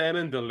Stand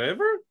and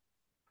Deliver?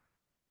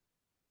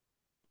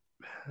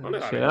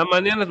 שאלה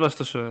מעניינת מה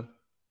שאתה שואל.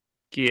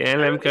 כי אין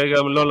להם כרגע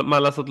לא, מה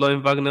לעשות לא עם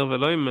וגנר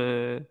ולא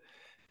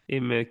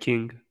עם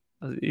קינג.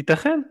 אז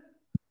ייתכן.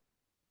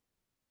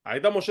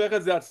 היית מושך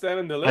את זה עד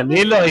stand and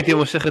אני deliver? לא הייתי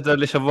מושך את זה עד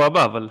לשבוע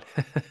הבא, אבל...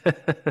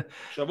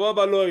 שבוע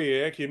הבא לא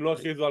יהיה, כי אם לא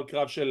הכריזו על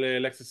קרב של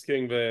לקסיס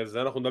קינג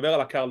וזה, אנחנו נדבר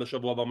על הקארד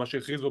לשבוע הבא, מה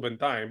שהכריזו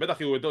בינתיים,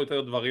 בטח יהיו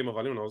יותר דברים,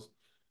 אבל you knows.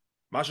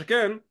 מה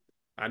שכן,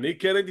 אני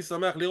כן הייתי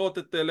שמח לראות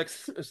את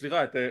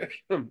סליחה, את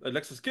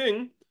לקסיס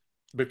קינג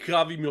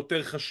בקרב עם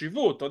יותר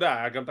חשיבות, אתה יודע,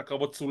 היה גם את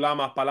הקרבות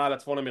סולם ההפלה על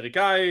הצפון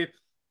אמריקאית,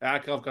 היה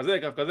קרב כזה,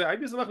 קרב כזה,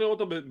 הייתי שמח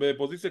לראות אותו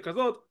בפוזיציה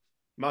כזאת,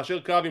 מאשר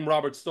קרב עם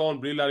רוברט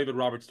סטון, בלי להעליב את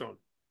רוברט סטון.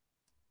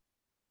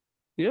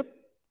 יפ.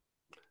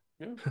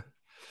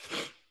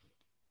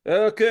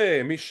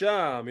 אוקיי,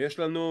 משם יש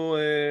לנו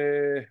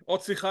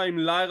עוד שיחה עם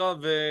ליירה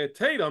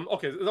וטייטם.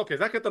 אוקיי,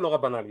 זה הקטע נורא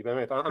בנאלי,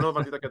 באמת, אני לא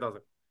הבנתי את הקטע הזה.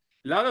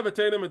 ליירה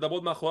וטייטם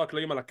מדברות מאחורי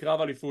הקלעים על הקרב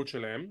האליפות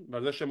שלהם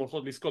ועל זה שהן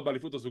הולכות לזכות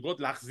באליפות הזוגות,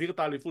 להחזיר את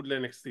האליפות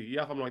ל-NXT,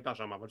 היא אף פעם לא הייתה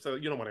שם, אבל בסדר,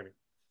 you know what I mean.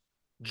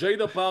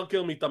 ג'יידה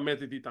פארקר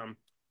מתעמתת איתם,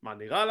 מה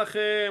נראה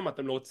לכם,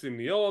 אתם לא רוצים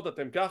להיות,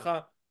 אתם ככה,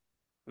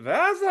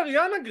 ואז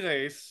אריאנה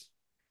גרייס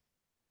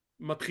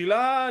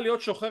מתחילה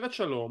להיות שוחרת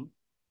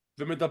שלום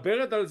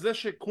ומדברת על זה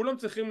שכולם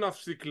צריכים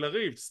להפסיק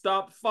לריב,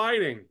 stop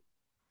fighting,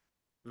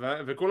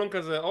 וכולם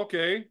כזה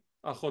אוקיי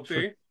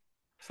אחותי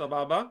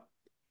סבבה.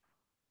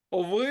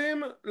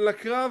 עוברים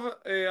לקרב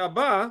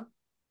הבא,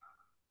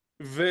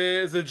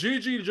 וזה ג'י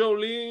ג'י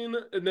ג'ולין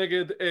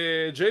נגד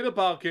ג'יידה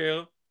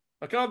פארקר.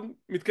 הקרב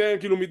מתקיים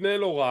כאילו מתנהל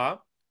לא רע.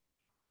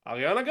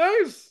 אריאנה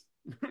גרייס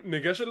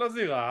ניגשת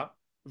לזירה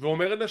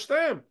ואומרת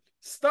לשתיהם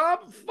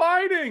stop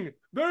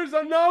fighting, there's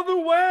another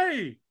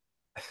way.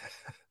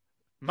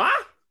 מה?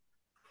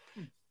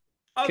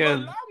 אבל כן.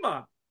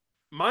 למה?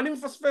 מה אני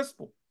מפספס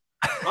פה?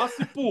 מה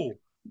הסיפור?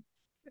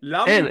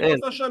 למה היא אין, לא אין.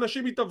 רוצה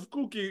שאנשים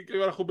יתאבקו? כי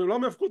אנחנו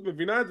בעולם ההיאבקות,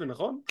 מבינה את זה,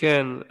 נכון?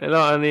 כן.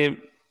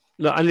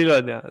 לא, אני לא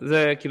יודע.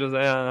 זה כאילו, זה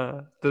היה...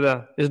 אתה יודע,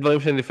 יש דברים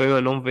שאני לפעמים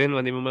אני לא מבין,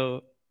 ואני אומר...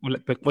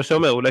 כמו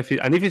שאומר, אולי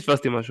אני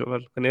פספסתי משהו, אבל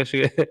כנראה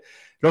שלא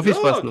לא,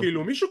 פספסנו.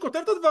 כאילו מישהו כותב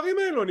את הדברים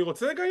האלו, אני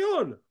רוצה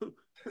היגיון.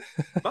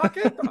 מה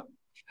הקטע?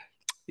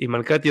 היא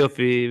מלכת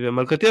יופי,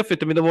 ומלכת יופי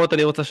תמיד אומרות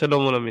אני רוצה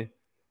שלום עולמי.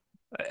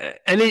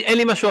 אין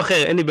לי משהו אחר,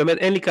 באמת,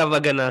 אין לי קו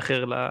הגנה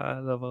אחר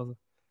לדבר הזה.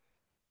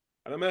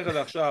 אני אומר לך את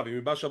זה עכשיו, אם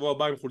היא באה שבוע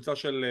הבא עם חולצה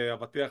של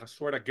אבטיח, I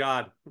swear to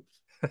God,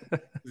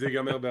 זה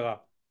ייגמר ברע.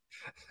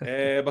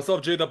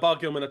 בסוף ג'יידה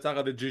פארקר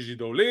מנצחת את ג'י ג'י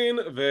דולין,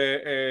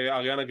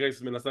 ואריאנה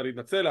גרייס מנסה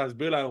להתנצל,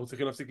 להסביר לה אנחנו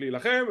צריכים להפסיק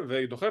להילחם,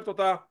 והיא דוחפת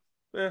אותה,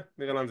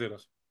 נראה לאן זה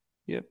ילך.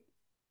 יפ.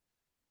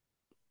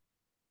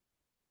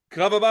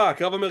 קרב הבא,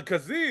 הקרב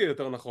המרכזי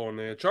יותר נכון,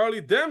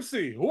 צ'ארלי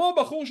דמסי, הוא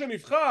הבחור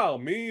שנבחר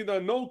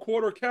מ-The No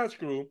Quarter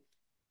Catch Crew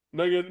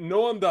נגד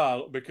נועם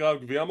דאר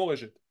בקרב גביע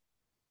מורשת.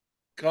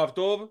 קרב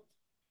טוב,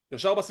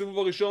 ישר בסיבוב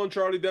הראשון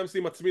צ'ארלי דמסי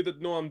מצמיד את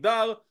נועם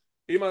דאר,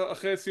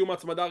 אחרי סיום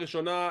ההצמדה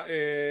הראשונה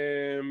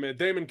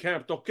דיימון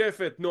קאמפ תוקף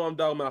את נועם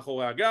דאר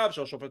מאחורי הגב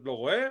שהשופט לא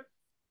רואה.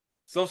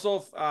 סוף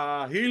סוף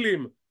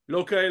ההילים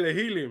לא כאלה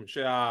הילים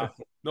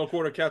שה-No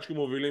Quarter Catch Crew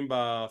מובילים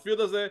בפיוד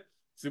הזה.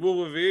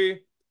 סיבוב רביעי,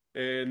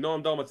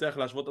 נועם דאר מצליח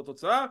להשוות את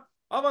התוצאה,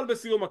 אבל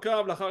בסיום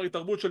הקרב לאחר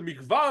התערבות של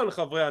מגוון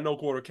חברי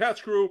ה-No Quarter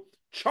Catch Crew,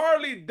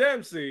 צ'ארלי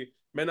דמסי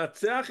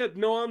מנצח את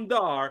נועם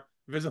דאר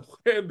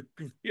וזוכה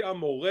בגביע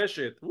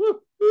המורשת.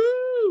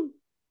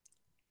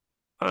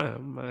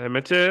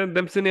 האמת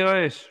שדמפסי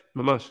נראה אש,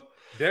 ממש.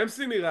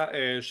 דמסי נראה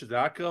שזה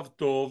היה קרב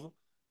טוב.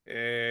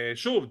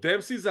 שוב,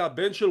 דמסי זה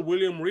הבן של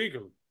וויליאם ריגל,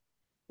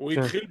 הוא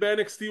כן. התחיל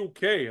ב-NXT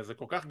UK, אז זה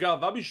כל כך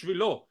גאווה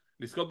בשבילו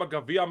לזכות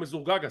בגביע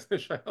המזורגג הזה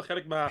שהיה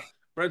חלק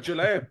מהברנד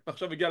שלהם,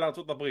 עכשיו הגיע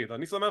לארצות הברית,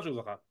 אני שמח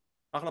שהוא זכה,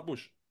 אחלה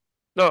פוש.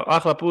 לא,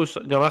 אחלה פוש,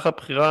 גם אחלה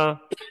בחירה.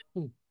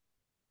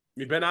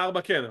 מבין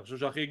הארבע כן, אני חושב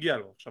שהכי הגיע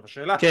לו.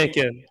 כן,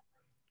 כן.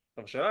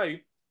 עכשיו השאלה היא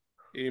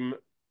אם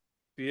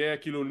תהיה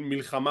כאילו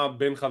מלחמה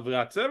בין חברי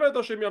הצוות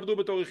או שהם יעבדו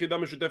בתור יחידה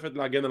משותפת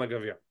להגן על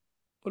הגביע.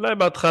 אולי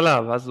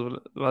בהתחלה,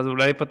 ואז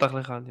אולי ייפתח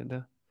לך, אני יודע.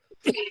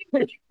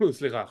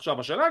 סליחה, עכשיו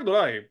השאלה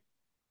הגדולה היא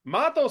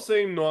מה אתה עושה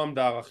עם נועם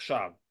דאר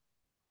עכשיו?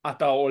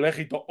 אתה הולך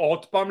איתו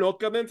עוד פעם לעוד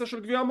קדנציה של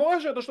גביע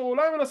המורשת או שאתה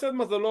אולי מנסה את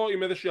מזלו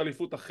עם איזושהי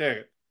אליפות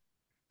אחרת?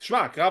 תשמע,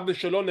 הקרב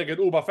שלו נגד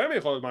אובה פמי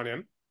יכול להיות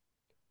מעניין.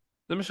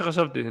 זה מה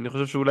שחשבתי, אני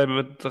חושב שאולי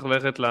באמת צריך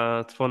ללכת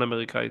לצפון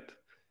אמריקאית.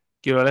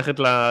 כאילו ללכת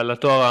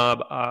לתואר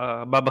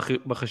הבא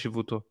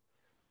בחשיבותו.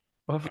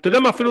 אתה יודע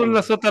מה, אפילו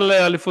לנסות על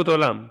אליפות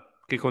עולם,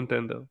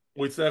 כקונטנדר.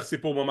 הוא יצטרך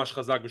סיפור ממש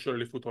חזק בשביל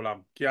אליפות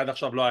עולם, כי עד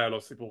עכשיו לא היה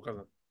לו סיפור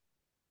כזה.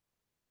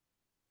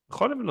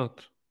 יכול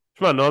לבנות.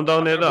 תשמע, נועם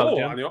דאר נהדר,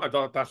 ברור,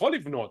 כן? אתה יכול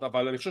לבנות,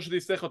 אבל אני חושב שזה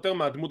יצטרך יותר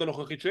מהדמות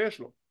הנוכחית שיש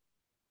לו.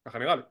 ככה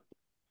נראה לי.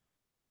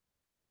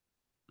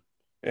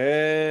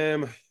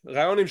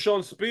 רעיון עם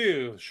שון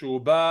ספיר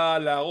שהוא בא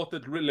להראות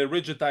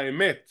לרידג' את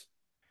האמת,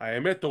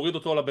 האמת תוריד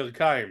אותו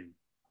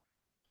לברכיים.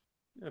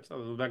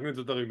 בסדר, באנגלית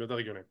זה יותר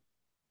הגיוני.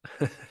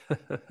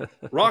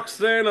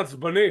 רוקסליין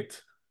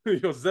עצבנית, היא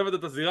עוזבת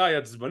את הזירה, היא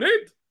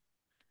עצבנית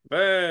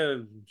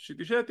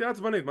ושתשת היא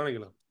עצבנית, מה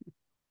נגיד לה?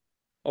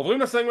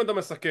 עוברים לסגמנט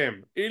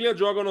המסכם, איליה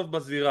דרגונוב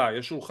בזירה,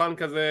 יש שולחן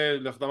כזה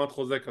להחתמת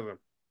חוזה כזה,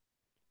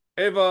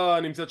 אווה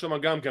נמצאת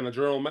שם גם כן,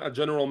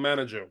 הג'נרל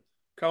מנג'ר,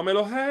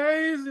 קרמלו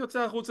הייז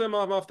יוצא החוצה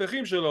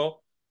מהמאבטחים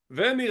שלו,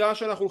 ונראה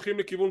שאנחנו הולכים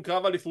לכיוון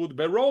קרב אליפות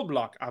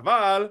ברודבלוק,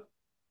 אבל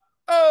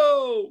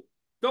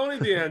טוני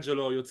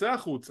דיאנג'לו יוצא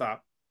החוצה,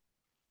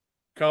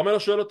 קרמלו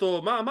שואל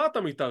אותו מה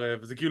אתה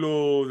מתערב? זה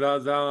כאילו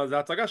זה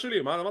הצגה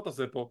שלי, מה אתה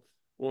עושה פה?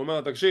 הוא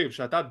אומר תקשיב,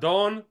 שאתה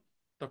דון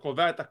אתה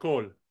קובע את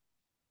הכל,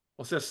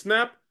 עושה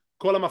סנאפ,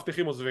 כל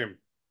המאבטחים עוזבים,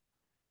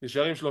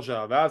 נשארים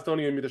שלושה, ואז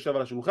טוני מתיישב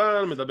על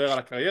השולחן, מדבר על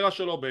הקריירה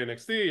שלו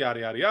ב-NXT, יאדה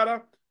יאדה יאדה,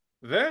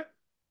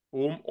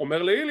 והוא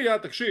אומר לאיליה,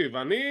 תקשיב,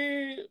 אני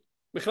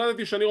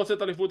החלטתי שאני רוצה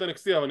את אליפות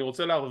NXT, אבל אני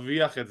רוצה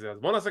להרוויח את זה, אז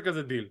בוא נעשה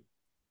כזה דיל,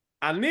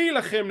 אני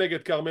אלחם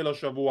נגד קרמלו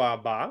שבוע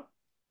הבא,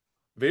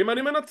 ואם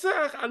אני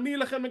מנצח, אני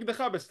אלחם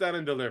נגדך בסטנד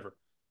אנד דליבר.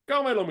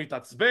 קרמלו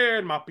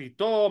מתעצבן, מה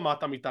פתאום, מה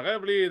אתה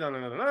מתערב לי,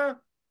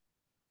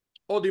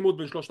 עוד עימות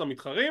בין שלושת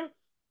המתחרים,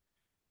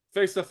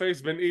 פייס טו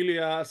פייס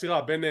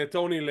בין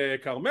טוני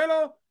לקרמלו,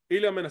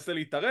 איליה מנסה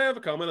להתערב,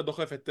 קרמלו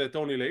דוחף את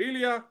טוני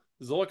לאיליה,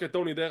 זורק את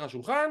טוני דרך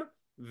השולחן,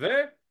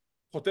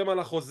 וחותם על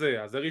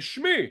החוזה. אז זה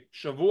רשמי,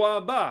 שבוע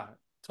הבא,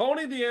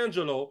 טוני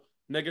דיאנג'לו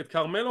נגד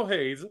קרמלו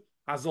הייז,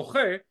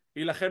 הזוכה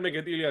ילחם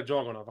נגד איליה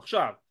ג'וגונוב.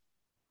 עכשיו,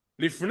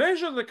 לפני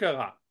שזה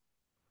קרה,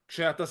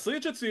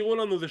 כשהתסריט שציירו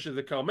לנו זה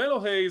שזה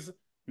קרמלו הייז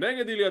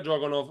נגד איליה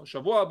ג'וגונוב,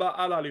 שבוע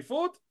הבא על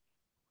האליפות,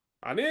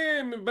 אני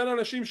בין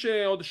אנשים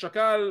שעוד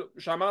שקל,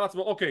 שאמר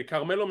לעצמו אוקיי,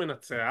 קרמלו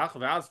מנצח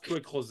ואז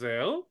טריק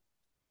חוזר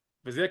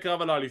וזה יהיה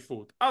קרב על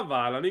האליפות,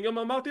 אבל אני גם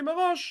אמרתי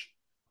מראש,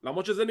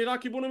 למרות שזה נראה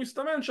כיוון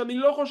המסתמן, שאני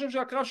לא חושב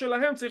שהקרב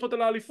שלהם צריך להיות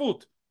על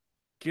האליפות,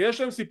 כי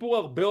יש להם סיפור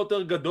הרבה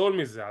יותר גדול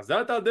מזה, אז זה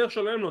הייתה הדרך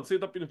שלהם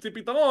להוציא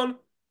פתרון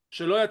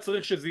שלא היה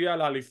צריך שזה יהיה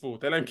על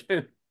האליפות, אלא אם כן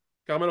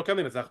קרמלו כן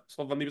ינצח,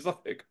 בסוף אני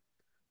בספק.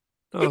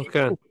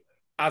 כן.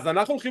 אז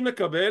אנחנו הולכים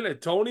לקבל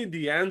את טוני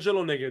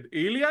דיאנג'לו נגד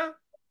איליה,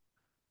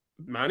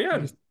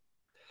 מעניין.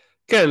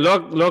 כן,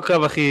 לא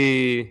הקרב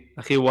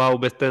הכי וואו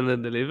בסטנד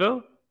אנד דליבר,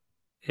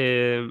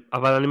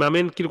 אבל אני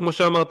מאמין, כאילו כמו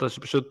שאמרת,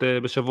 שפשוט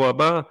בשבוע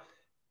הבא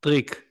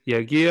טריק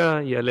יגיע,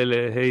 יעלה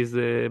להייז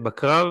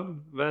בקרב,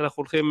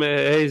 ואנחנו הולכים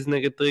הייז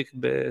נגד טריק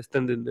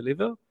בסטנד אנד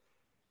דליבר.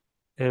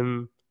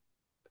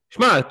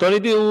 שמע, טוני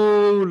די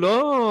הוא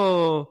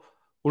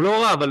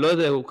לא רע, אבל לא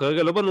יודע, הוא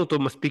כרגע לא בנו אותו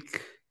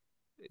מספיק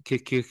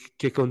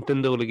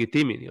כקונטנדר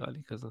לגיטימי, נראה לי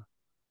כזה.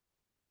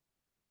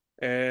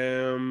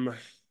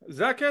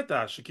 זה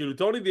הקטע, שכאילו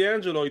טוני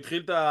דיאנג'לו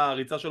התחיל את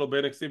הריצה שלו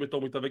ב-NXT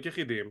בתור מתאבק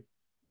יחידים,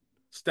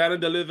 סטנד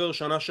אנד דליבר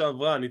שנה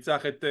שעברה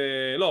ניצח את,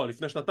 לא,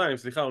 לפני שנתיים,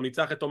 סליחה, הוא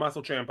ניצח את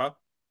תומאסו צ'מפה,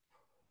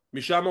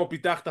 משם הוא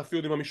פיתח את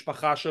הפיוד עם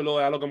המשפחה שלו,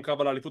 היה לו גם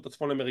קרב על האליפות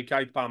הצפון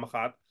אמריקאית פעם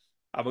אחת,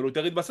 אבל הוא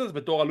יותר התבסס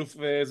בתור אלוף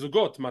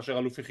זוגות מאשר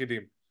אלוף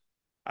יחידים.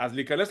 אז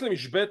להיכנס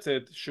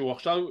למשבצת שהוא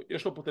עכשיו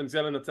יש לו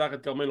פוטנציאל לנצח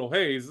את קרמלו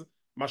הייז,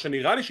 מה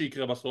שנראה לי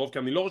שיקרה בסוף, כי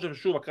אני לא חושב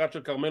ששוב הקרב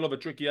של קרמלו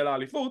וטריק יהיה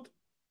לאליפות,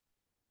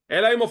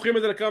 אלא אם הופכים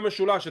את זה לקרב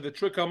משולש, שזה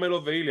טריק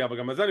קרמלו ואיליה, אבל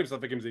גם על זה אני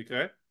מספק אם זה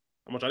יקרה,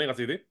 למרות שאני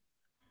רציתי.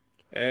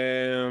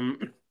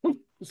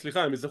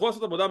 סליחה, הם יצטרכו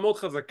לעשות עבודה מאוד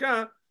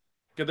חזקה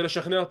כדי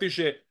לשכנע אותי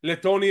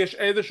שלטוני יש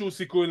איזשהו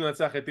סיכוי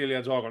לנצח את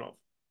איליה ג'וגונוב,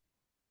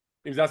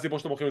 אם זה הסיפור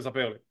שאתם הולכים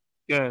לספר לי.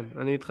 כן,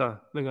 אני איתך,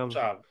 לגמרי.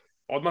 עכשיו,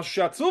 עוד משהו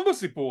שעצוב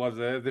בסיפור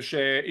הזה, זה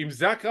שאם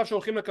זה הקרב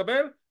שהולכים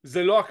לקבל,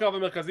 זה לא הקרב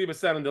המרכזי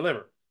בסטנד אנד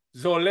דליבר,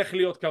 זה הולך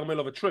להיות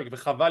קרמלו וטריק,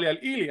 וחבל לי על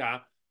איליה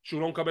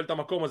שהוא לא מקבל את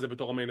המקום הזה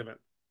בתור המיין איבנט.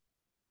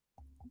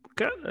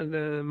 כן, אני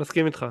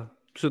מסכים איתך.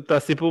 פשוט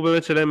הסיפור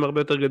באמת שלהם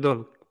הרבה יותר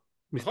גדול.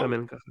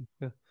 מסתמן ככה.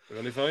 כן.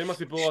 ולפעמים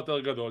הסיפור יותר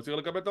גדול צריך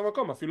לקבל את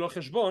המקום, אפילו על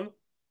חשבון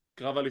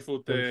קרב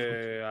אליפות.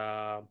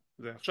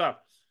 זה עכשיו,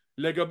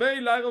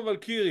 לגבי ליירה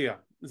ולקיריה,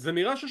 זה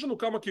נראה שיש לנו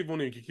כמה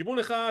כיוונים, כי כיוון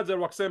אחד זה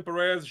רוקסן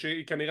פרז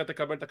שהיא כנראה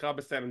תקבל את הקרב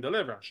בסטנד אנד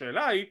דליבר.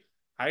 השאלה היא,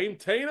 האם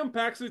טיינם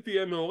פקסלי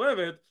תהיה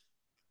מעורבת,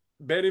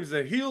 בין אם זה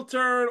היל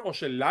טרן או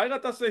שליירה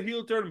תעשה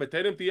היל טרן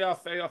וטיינם תהיה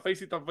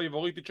הפייסית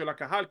הפייבוריטית של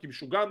הקהל כי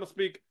משוגעת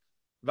מספיק,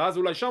 ואז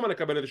אולי שמה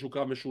נקבל איזשהו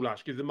קרב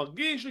משולש, כי זה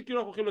מרגיש לי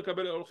כאילו אנחנו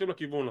הולכים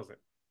לכיוון הזה.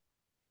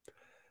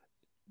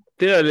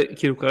 תראה,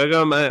 כאילו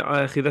כרגע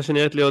היחידה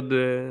שנראית לי עוד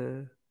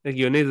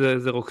הגיוני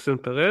זה רוקסן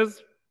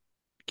פרז,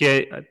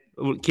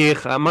 כי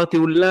אמרתי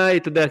אולי,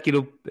 אתה יודע,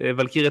 כאילו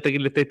ולקיריה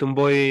תגיד לטייטום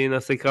בואי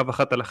נעשה קרב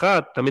אחת על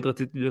אחת, תמיד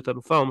רציתי להיות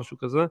אלופה או משהו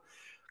כזה,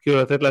 כאילו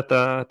לתת לה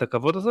את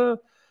הכבוד הזה.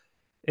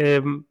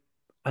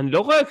 אני לא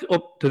רואה,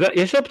 אתה יודע,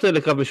 יש אופציה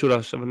לקרב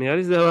משולש, אבל נראה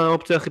לי זה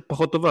האופציה הכי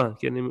פחות טובה,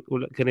 כי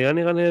כנראה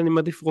נראה לי אני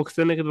מעדיף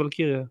רוקסן נגד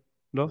ולקיריה,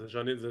 לא?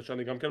 זה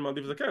שאני גם כן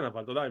מעדיף זה כן,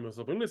 אבל אתה יודע, אם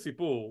מספרים לי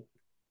סיפור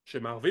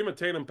שמערבים את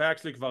טיינם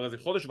פקסלי כבר איזה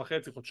חודש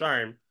וחצי,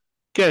 חודשיים,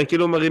 כן,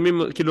 כאילו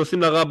מרימים, כאילו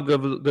עושים לה ראפ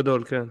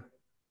גדול, כן.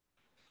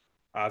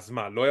 אז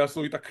מה, לא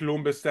יעשו איתה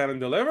כלום בסטנד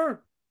אנד דליבר?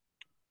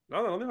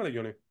 לא נראה לי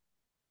הגיוני.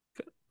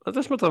 אז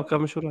יש מצב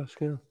קרב משולש,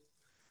 כן.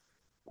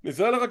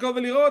 נזרע לחכות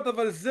ולראות,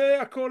 אבל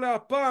זה הכל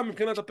להפעם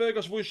מבחינת הפרק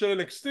השבועי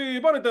של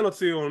NXT. בוא ניתן לו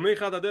ציון,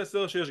 מ-1 עד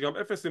 10 שיש גם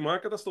 0 אם הוא היה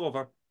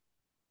קטסטרופה.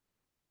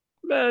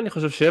 אני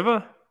חושב 7.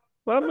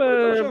 בוא ניתן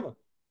לו 7.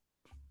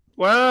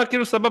 הוא היה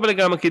כאילו סבבה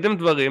לגמרי, קידם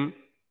דברים.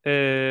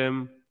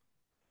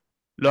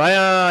 לא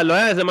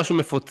היה איזה משהו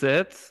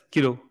מפוצץ,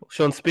 כאילו,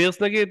 שון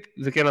ספירס נגיד,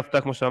 זה כן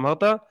הפתעה כמו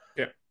שאמרת.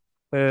 כן.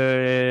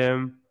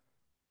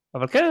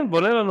 אבל כן,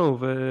 בונה לנו,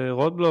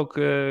 ורודבלוק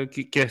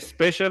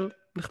כספיישל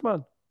נחמד.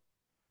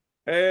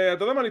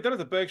 אתה יודע מה, אני אתן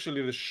לזה פרק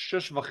שלי, זה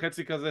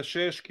 6.5 כזה,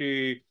 6,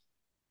 כי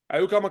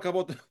היו כמה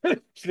קרבות,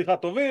 סליחה,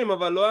 טובים,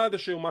 אבל לא היה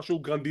איזשהו משהו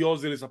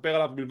גרנדיוזי לספר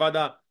עליו מלבד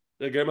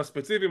הרגעים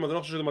הספציפיים, אז אני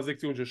לא חושב שזה מזיק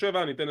ציון של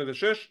 7, אני אתן לזה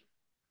 6,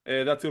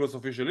 זה הציון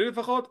הסופי שלי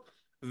לפחות.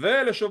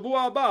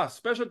 ולשבוע הבא,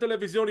 ספיישל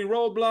טלוויזיוני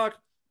רודבלוק,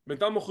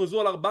 בינתיים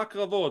הוכרזו על 4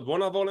 קרבות, בואו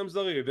נעבור להם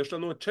זריז. יש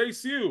לנו את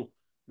צ'ייס יו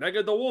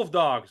נגד הוולף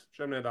דוגס,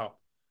 שם נהדר,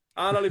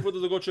 על אליפות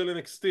הזוגות של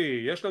NXT.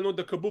 יש לנו את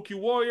הקבוקי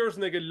ווריורס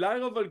נגד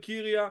ליירה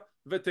ולקיריה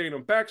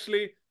וטיינום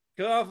פקסלי,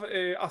 קרב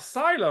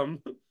אסיילם,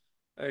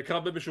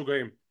 קרב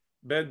במשוגעים,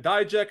 בין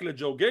דייג'ק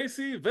לג'ו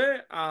גייסי,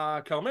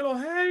 והקרמלו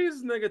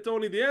הייז נגד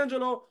טוני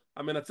דיאנג'לו.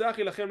 המנצח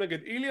ילחם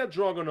נגד איליה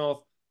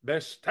דרוגונוף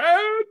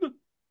בסטנד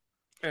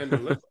אנד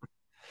דליבר.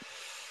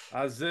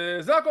 אז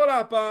זה הכל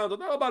הפעם.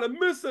 תודה רבה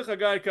למיסטר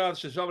חגי כץ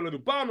ששב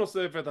אלינו פעם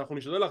נוספת, אנחנו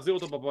נשתדל להחזיר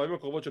אותו בפעמים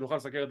הקרובות שנוכל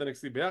לסקר את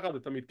NXT ביחד, זה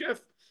תמיד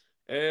כיף.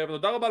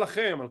 ותודה רבה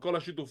לכם על כל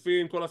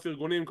השיתופים, כל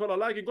הפרגונים, כל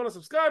הלייקים, כל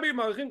הסאבסקרייבים,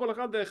 מעריכים כל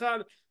אחד ואחד.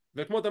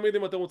 וכמו תמיד,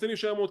 אם אתם רוצים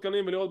להישאר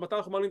מעודכנים ולראות מתי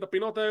אנחנו מעלים את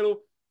הפינות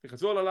האלו,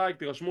 תחצו על הלייק,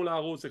 תירשמו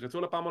לערוץ,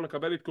 תחצו לפעמון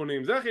לקבל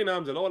עדכונים, זה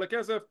חינם, זה לא עולה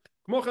כסף.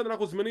 כמו כן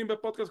אנחנו זמינים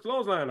בפודקאסט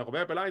קלוזליין, אנחנו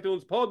באפל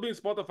אייטונס, פודבין,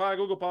 ספוטיפיי,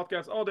 גוגל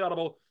פודקאסט, אודיאבל,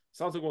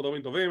 סאונדסטריק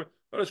ודברים טובים.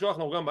 לא לשכוח,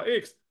 אנחנו גם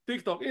ב-X,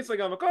 טיק טוק,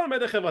 אינסטגרם וכל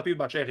מדיה חברתית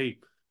באשר היא.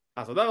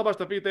 אז תודה רבה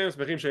שצפיתם,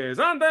 שמחים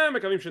שהאזנתם,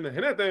 מקווים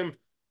שנהנתם,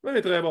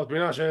 ונתראה בעוד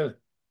פינה של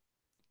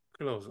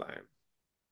קלוזליין.